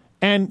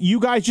 And you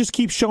guys just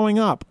keep showing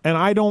up. And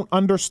I don't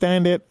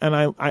understand it. And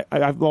I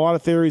have a lot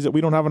of theories that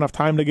we don't have enough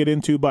time to get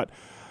into. But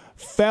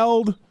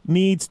Feld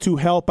needs to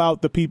help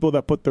out the people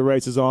that put the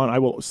races on. I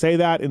will say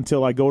that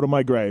until I go to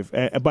my grave.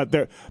 But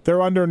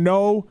they're under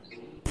no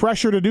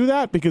pressure to do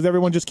that because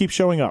everyone just keeps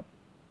showing up.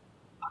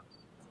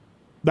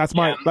 That's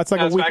like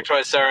a week. Back to what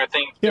I said. I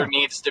think there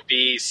needs to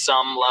be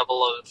some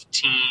level of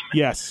team.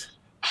 Yes.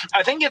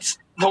 I think it's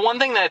the one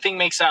thing that I think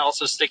makes that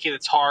also sticky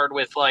that's hard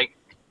with, like,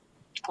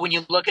 when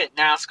you look at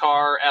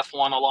NASCAR,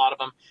 F1, a lot of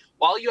them,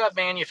 while you have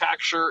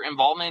manufacturer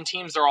involvement in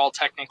teams, they're all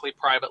technically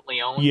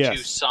privately owned to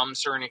some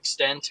certain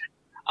extent.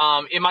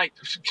 It might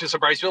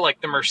surprise you,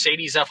 like the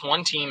Mercedes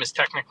F1 team is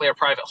technically a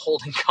private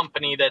holding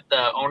company that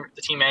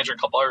the team manager, a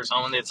couple others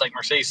own. It's like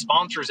Mercedes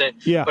sponsors it,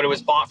 but it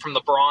was bought from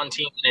the Braun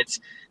team, and it's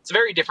a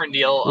very different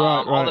deal.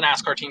 All the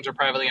NASCAR teams are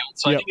privately owned,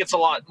 so I think it's a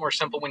lot more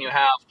simple when you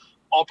have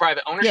all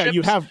private ownership.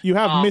 Yeah, you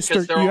have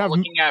Mr. They're all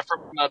looking at from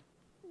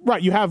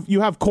right. You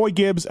have Coy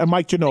Gibbs and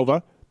Mike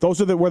Genova. Those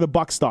are where the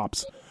buck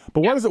stops.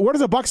 But where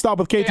does a buck stop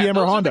with KTM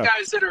or Honda? Are the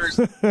guys that are.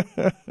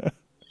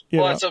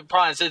 It's a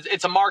problem.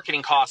 It's a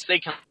marketing cost. They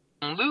can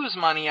lose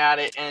money at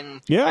it,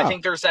 and I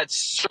think there's that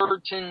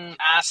certain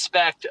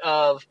aspect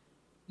of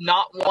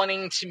not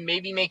wanting to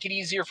maybe make it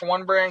easier for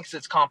one brand because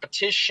it's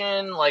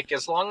competition. Like,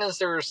 as long as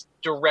there's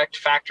direct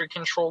factory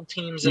controlled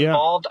teams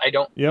involved, I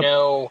don't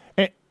know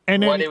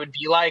what it would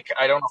be like.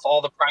 I don't know if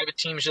all the private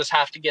teams just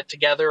have to get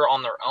together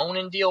on their own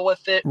and deal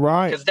with it.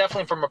 Right. Because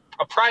definitely from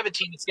a private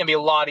team, it's going to be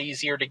a lot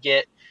easier to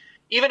get.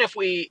 Even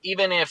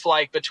if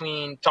like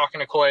between talking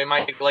to Coy and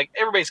Mike, like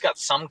everybody's got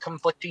some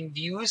conflicting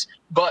views,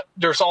 but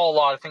there's all a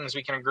lot of things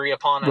we can agree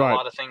upon and a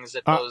lot of things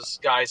that those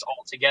guys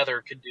all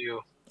together could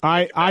do.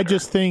 I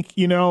just think,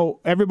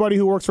 everybody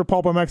who works for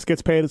Pulp MX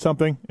gets paid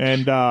something,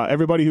 and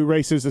everybody who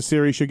races the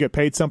series should get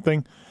paid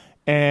something.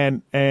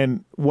 And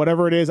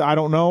whatever it is, I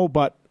don't know,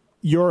 but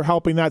you're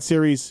helping that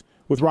series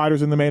with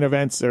riders in the main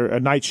events or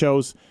night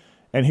shows,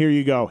 and here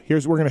you go. We're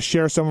going to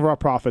share some of our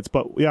profits,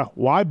 but yeah,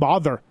 why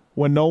bother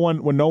when no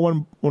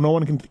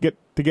one can get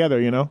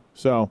together,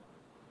 So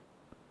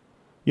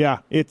yeah,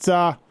 it's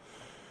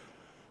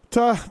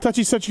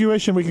touchy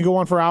situation. We can go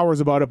on for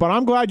hours about it, but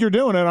I'm glad you're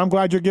doing it. I'm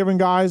glad you're giving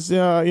guys,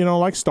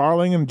 like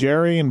Starling and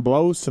Jerry and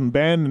Blos and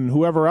Ben and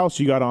whoever else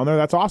you got on there.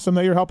 That's awesome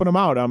that you're helping them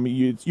out.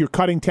 You're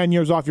cutting 10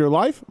 years off your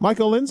life,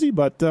 Michael Lindsay,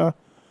 but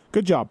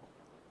good job.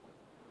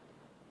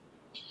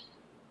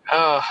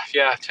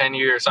 Yeah, 10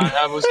 years.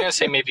 I was going to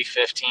say maybe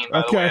 15,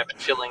 by the way I've been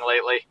feeling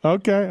lately.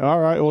 Okay, all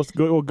right.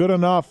 Well, good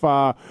enough.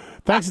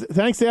 Thanks to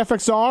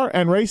FXR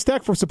and Race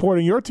Tech for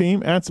supporting your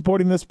team and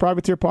supporting this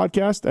Privateer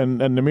podcast, and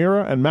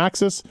Namira and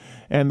Maxis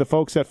and the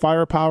folks at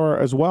Firepower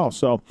as well.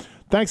 So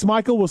thanks,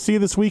 Michael. We'll see you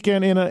this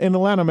weekend in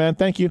Atlanta, man.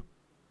 Thank you.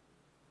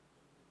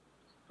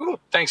 Ooh,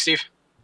 thanks, Steve.